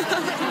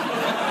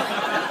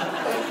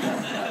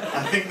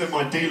 I think that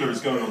my dealer is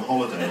going on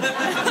holiday.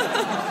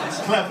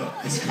 It's clever.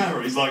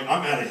 He's like,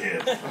 I'm out of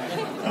here.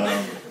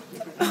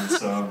 And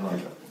so I'm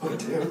like, oh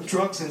dear,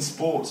 drugs in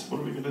sports,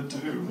 what are we going to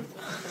do?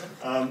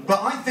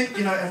 But I think,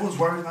 everyone's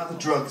worried about the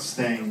drugs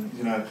thing,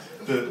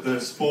 the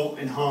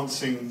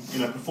sport-enhancing,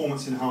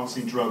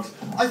 performance-enhancing drugs.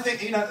 I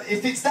think,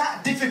 if it's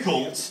that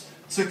difficult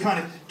to kind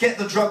of get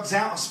the drugs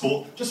out of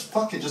sport, just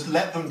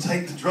let them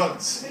take the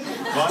drugs,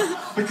 right?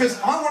 Because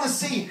I want to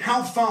see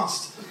how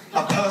fast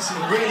a person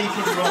really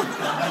can run.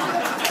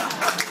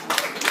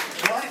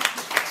 Right?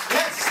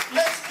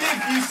 Let's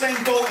give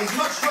Usain Bolt as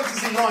much drugs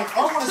as he likes. I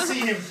want to see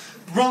him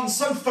run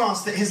so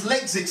fast that his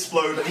legs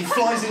explode and he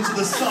flies into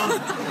the sun.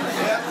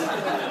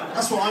 Yeah?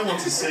 That's what I want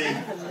to see.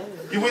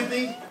 You with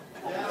me?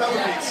 That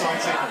would be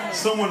exciting.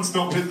 Someone's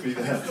not with me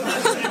there.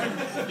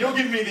 You're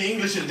giving me the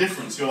English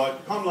indifference.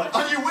 I'm like,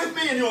 are you with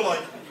me? And you're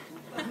like...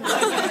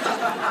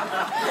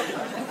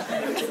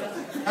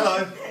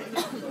 Hello.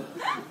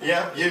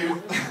 Yeah,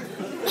 you.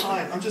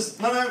 Hi, I'm just...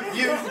 No,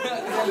 you.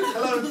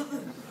 Hello.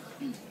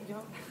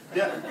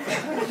 Yeah.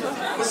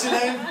 What's your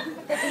name?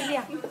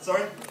 Cecilia.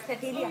 Sorry?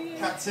 Cecilia.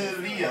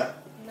 Cecilia.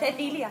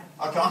 Cecilia.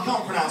 Okay, I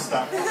can't pronounce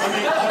that.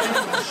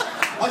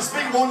 I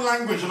speak one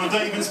language and I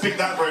don't even speak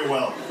that very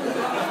well.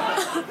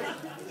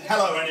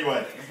 Hello,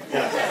 anyway.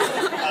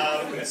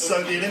 Yeah.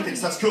 So the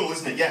Olympics, that's cool,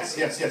 isn't it? Yes.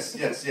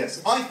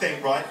 I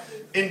think, right,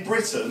 in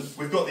Britain,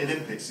 we've got the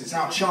Olympics. It's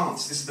our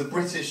chance. This is the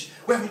British...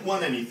 We haven't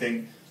won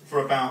anything for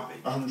about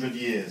 100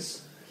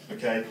 years,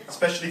 okay?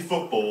 Especially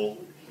football.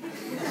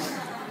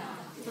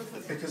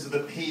 Because of the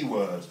P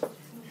word.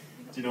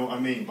 Do you know what I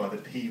mean by the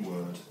P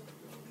word?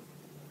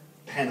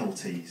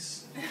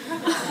 Penalties.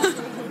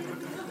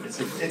 It's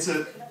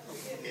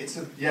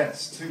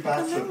too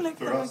bad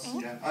for us.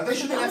 Yeah. They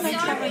shouldn't let me do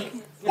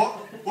it. What?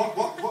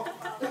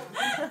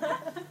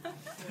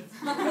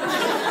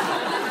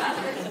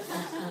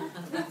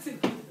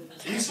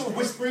 Are you sort of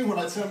whispering when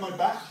I turn my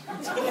back?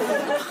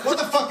 What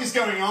the fuck is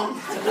going on?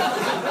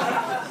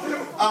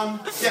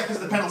 Because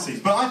of the penalties.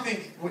 But I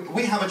think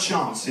we have a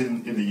chance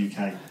in the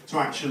UK to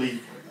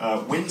actually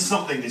win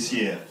something this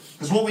year.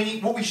 Because what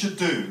we should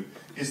do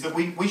is that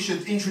we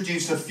should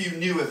introduce a few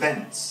new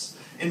events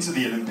into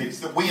the Olympics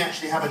that we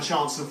actually have a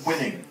chance of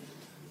winning,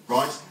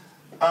 right?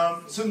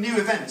 Some new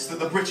events that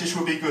the British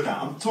would be good at.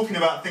 I'm talking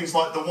about things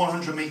like the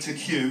 100-metre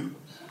queue.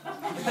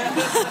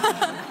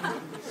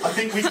 I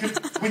think we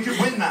could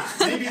win that.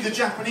 Maybe the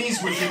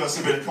Japanese would give us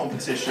a bit of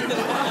competition.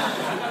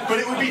 But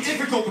it would be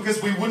difficult because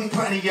we wouldn't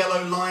put any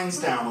yellow lines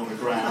down on the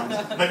ground.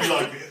 Maybe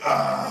like,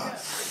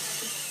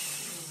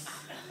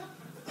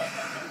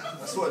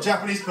 That's what a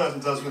Japanese person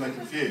does when they're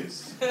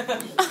confused. They've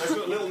got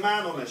a little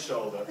man on their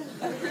shoulder.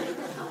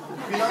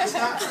 Have you noticed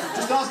that?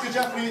 Just ask a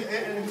Japanese...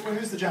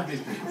 who's the Japanese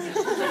people?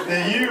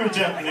 They're you,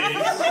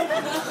 Japanese.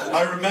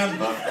 I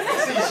remember.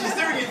 See, she's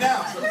doing it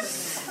now.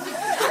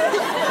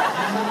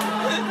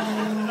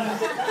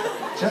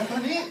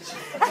 Japanese?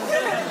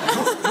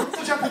 What's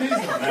the Japanese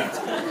on there?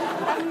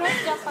 I'm not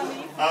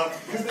Japanese.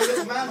 Because there's a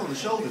little man on the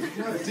shoulder.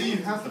 Do you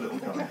have the little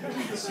guy?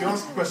 So you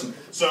ask the question,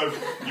 so,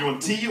 you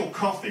want tea or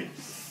coffee?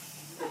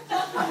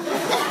 And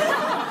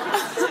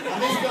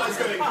these guys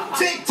going,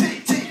 tea, tea,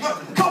 tea,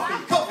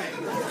 coffee, coffee.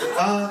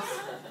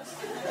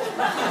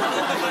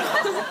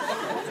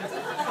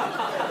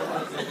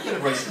 Bit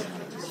of racism.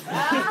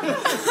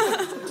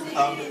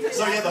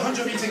 So yeah, the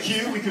 100-metre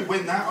queue, we could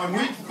win that. And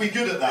we'd be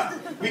good at that.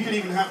 We could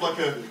even have like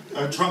a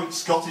drunk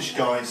Scottish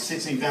guy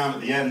sitting down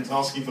at the end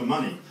asking for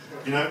money.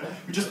 You know,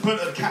 we just put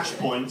a cash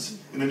point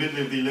in the middle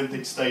of the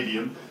Olympic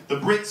Stadium. The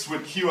Brits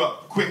would queue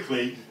up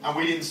quickly, and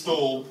we'd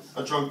install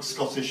a drunk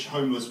Scottish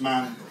homeless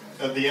man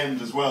at the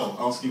end as well,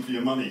 asking for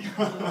your money.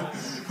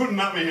 Wouldn't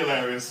that be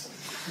hilarious?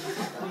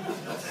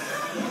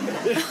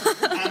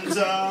 And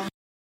so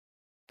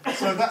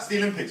that's the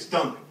Olympics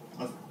done.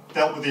 I've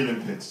dealt with the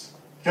Olympics.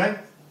 Okay?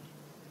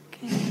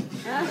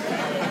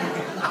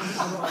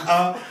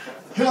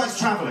 Who likes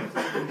travelling?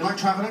 You like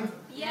travelling?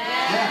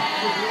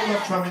 Yeah, we all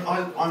love travelling.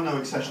 I'm no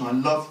exception. I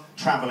love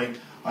travelling.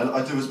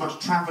 I do as much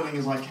travelling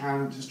as I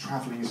can. Just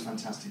travelling is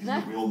fantastic, isn't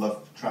it? We all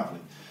love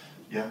travelling.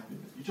 Yeah?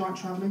 You do like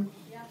travelling?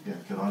 Yeah. Yeah,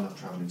 good. I love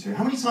travelling too.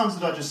 How many times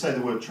did I just say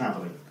the word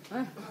travelling?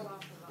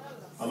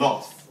 A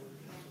lot.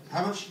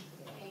 How much?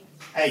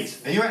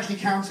 8. Are you actually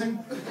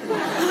counting?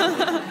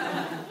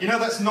 You know,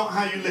 that's not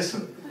how you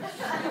listen.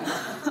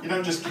 You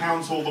don't just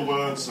count all the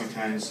words.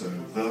 Okay, so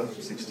the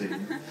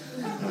 16,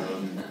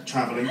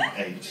 travelling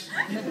 8,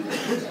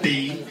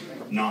 B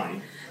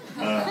 9.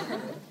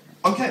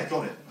 Okay,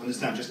 got it.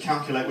 Understand. Just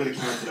calculate with a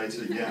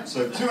calculator. Yeah.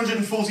 So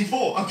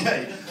 244.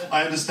 Okay,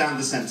 I understand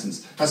the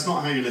sentence. That's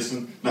not how you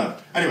listen. No.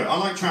 Anyway, I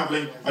like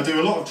travelling. I do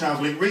a lot of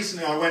travelling.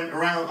 Recently,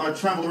 I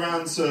travelled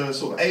around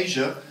sort of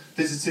Asia,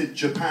 visited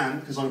Japan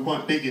because I'm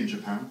quite big in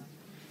Japan.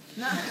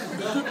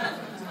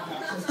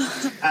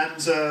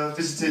 And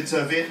visited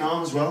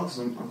Vietnam as well, because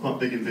I'm quite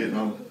big in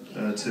Vietnam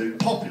too.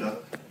 Popular.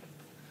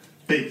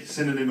 Big,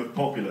 synonym of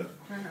popular.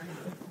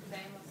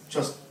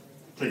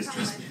 Please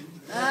trust me.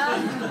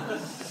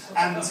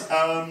 And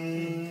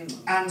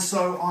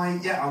so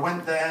I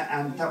went there,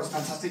 and that was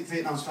fantastic.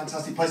 Vietnam's a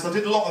fantastic place. I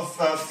did a lot of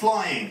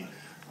flying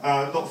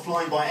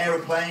by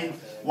aeroplane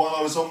while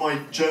I was on my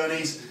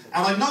journeys,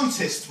 and I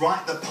noticed,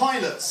 right, that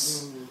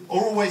pilots are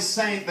always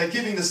saying, they're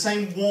giving the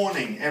same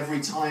warning every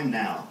time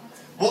now.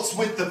 What's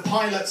with the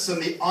pilots and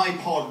the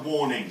iPod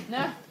warning?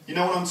 No. You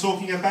know what I'm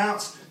talking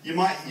about? You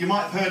might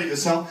have heard it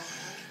yourself.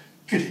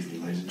 Good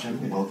evening, ladies and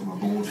gentlemen. Welcome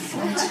aboard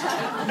flight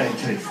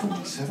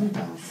AK-47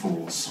 bound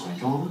for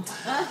Saigon.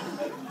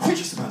 We're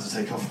just about to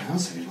take off now,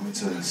 so you'd like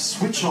to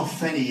switch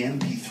off any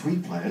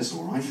MP3 players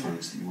or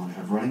iPhones that you might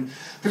have running,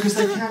 because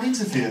they can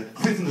interfere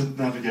with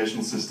the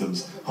navigational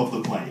systems of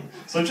the plane.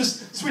 So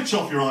just switch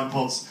off your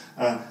iPods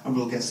and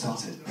we'll get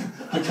started.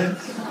 Okay?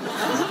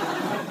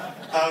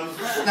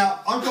 Now,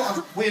 I've got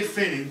a weird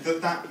feeling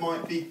that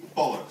might be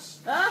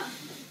bollocks.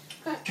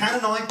 Can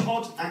an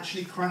iPod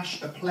actually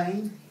crash a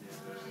plane?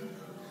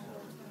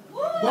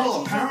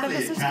 Well, apparently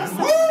it can.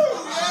 Woo! I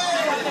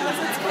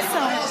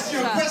asked you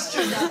a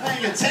question. You're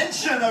paying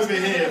attention over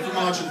here from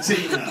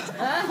Argentina.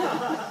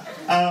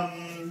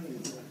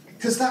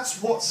 Because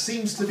that's what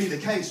seems to be the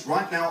case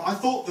right now. I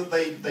thought that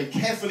they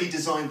carefully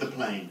designed the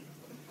plane.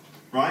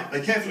 Right?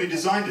 They carefully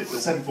designed it, the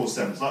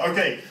 747. It's like,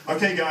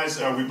 okay, guys,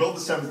 we built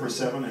the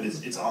 747 and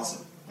it's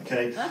awesome.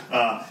 Okay?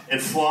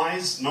 It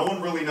flies. No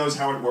one really knows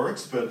how it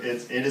works, but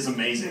it is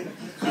amazing.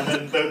 And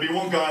then there'd be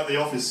one guy at the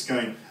office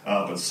going,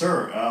 but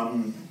sir,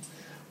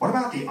 what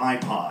about the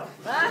iPod?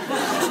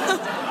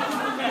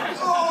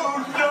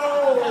 Oh no!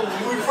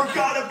 We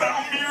forgot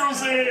about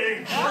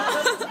music!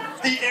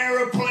 The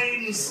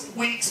aeroplane's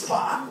weak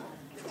spot.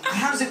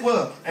 How does it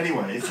work?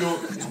 Anyway, if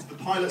the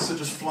pilots are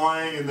just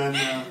flying and then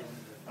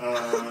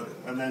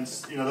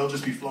they'll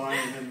just be flying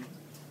and then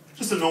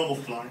just a normal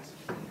flight.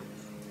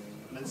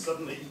 And then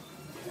suddenly,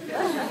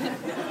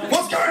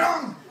 what's going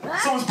on?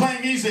 Someone's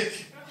playing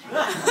music.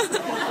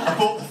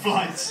 Abort the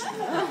flight.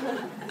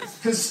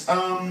 Because, I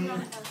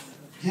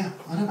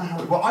don't know how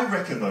it... Well, I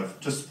reckon, though,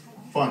 just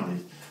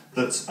finally,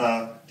 that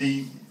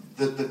the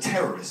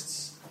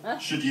terrorists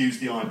should use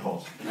the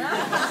iPod.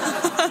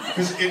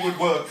 Because it would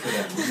work for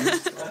them.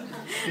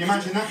 Can you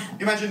imagine that?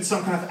 Imagine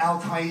some kind of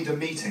Al-Qaeda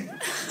meeting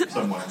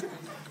somewhere.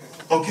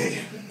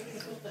 Okay,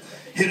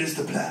 here is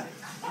the plan.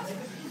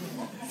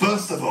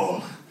 First of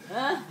all,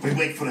 we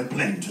wait for a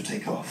plane to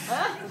take off.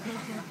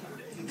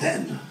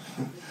 Then,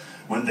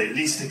 when they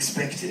least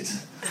expect it,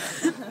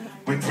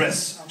 we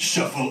press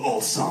shuffle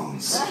all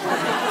songs.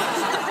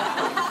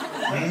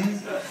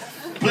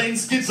 Plane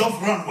skids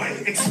off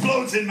runway,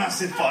 explodes in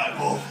massive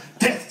fireball.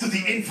 Death to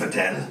the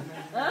infidel.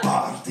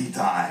 Party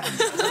time.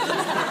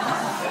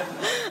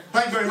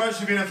 Thank you very very much.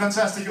 You've been a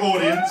fantastic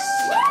audience.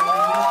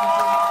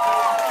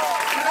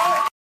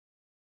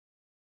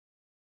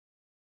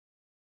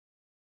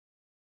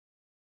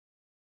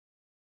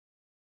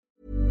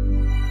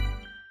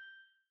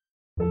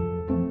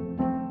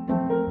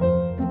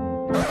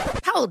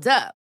 Hold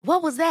up.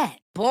 What was that?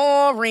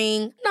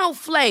 Boring. No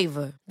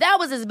flavor. That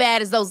was as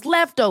bad as those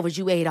leftovers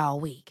you ate all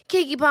week.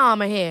 Keke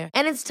Palmer here,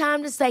 and it's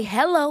time to say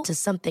hello to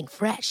something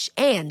fresh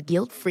and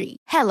guilt-free.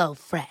 Hello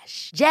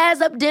Fresh.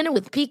 Jazz up dinner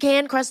with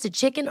pecan-crusted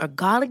chicken or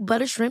garlic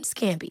butter shrimp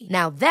scampi.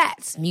 Now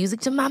that's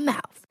music to my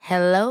mouth.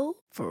 Hello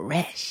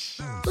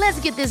Fresh. Let's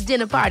get this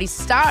dinner party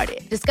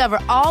started. Discover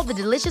all the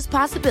delicious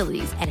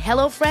possibilities at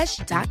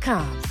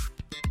hellofresh.com.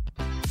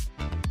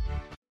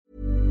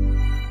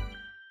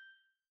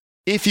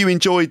 If you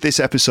enjoyed this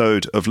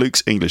episode of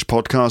Luke's English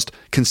Podcast,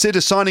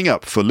 consider signing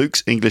up for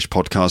Luke's English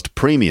Podcast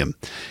Premium.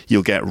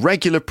 You'll get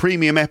regular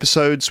premium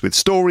episodes with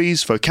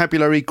stories,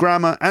 vocabulary,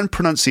 grammar and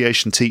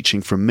pronunciation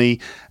teaching from me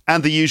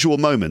and the usual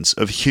moments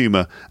of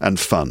humour and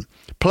fun.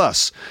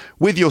 Plus,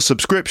 with your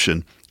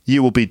subscription,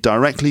 you will be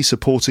directly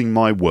supporting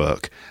my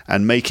work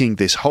and making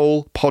this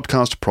whole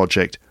podcast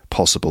project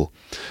possible.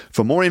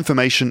 For more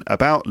information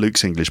about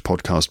Luke's English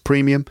Podcast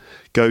Premium,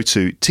 go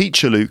to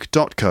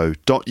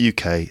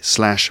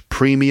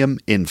teacherluke.co.uk/premium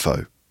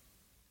info.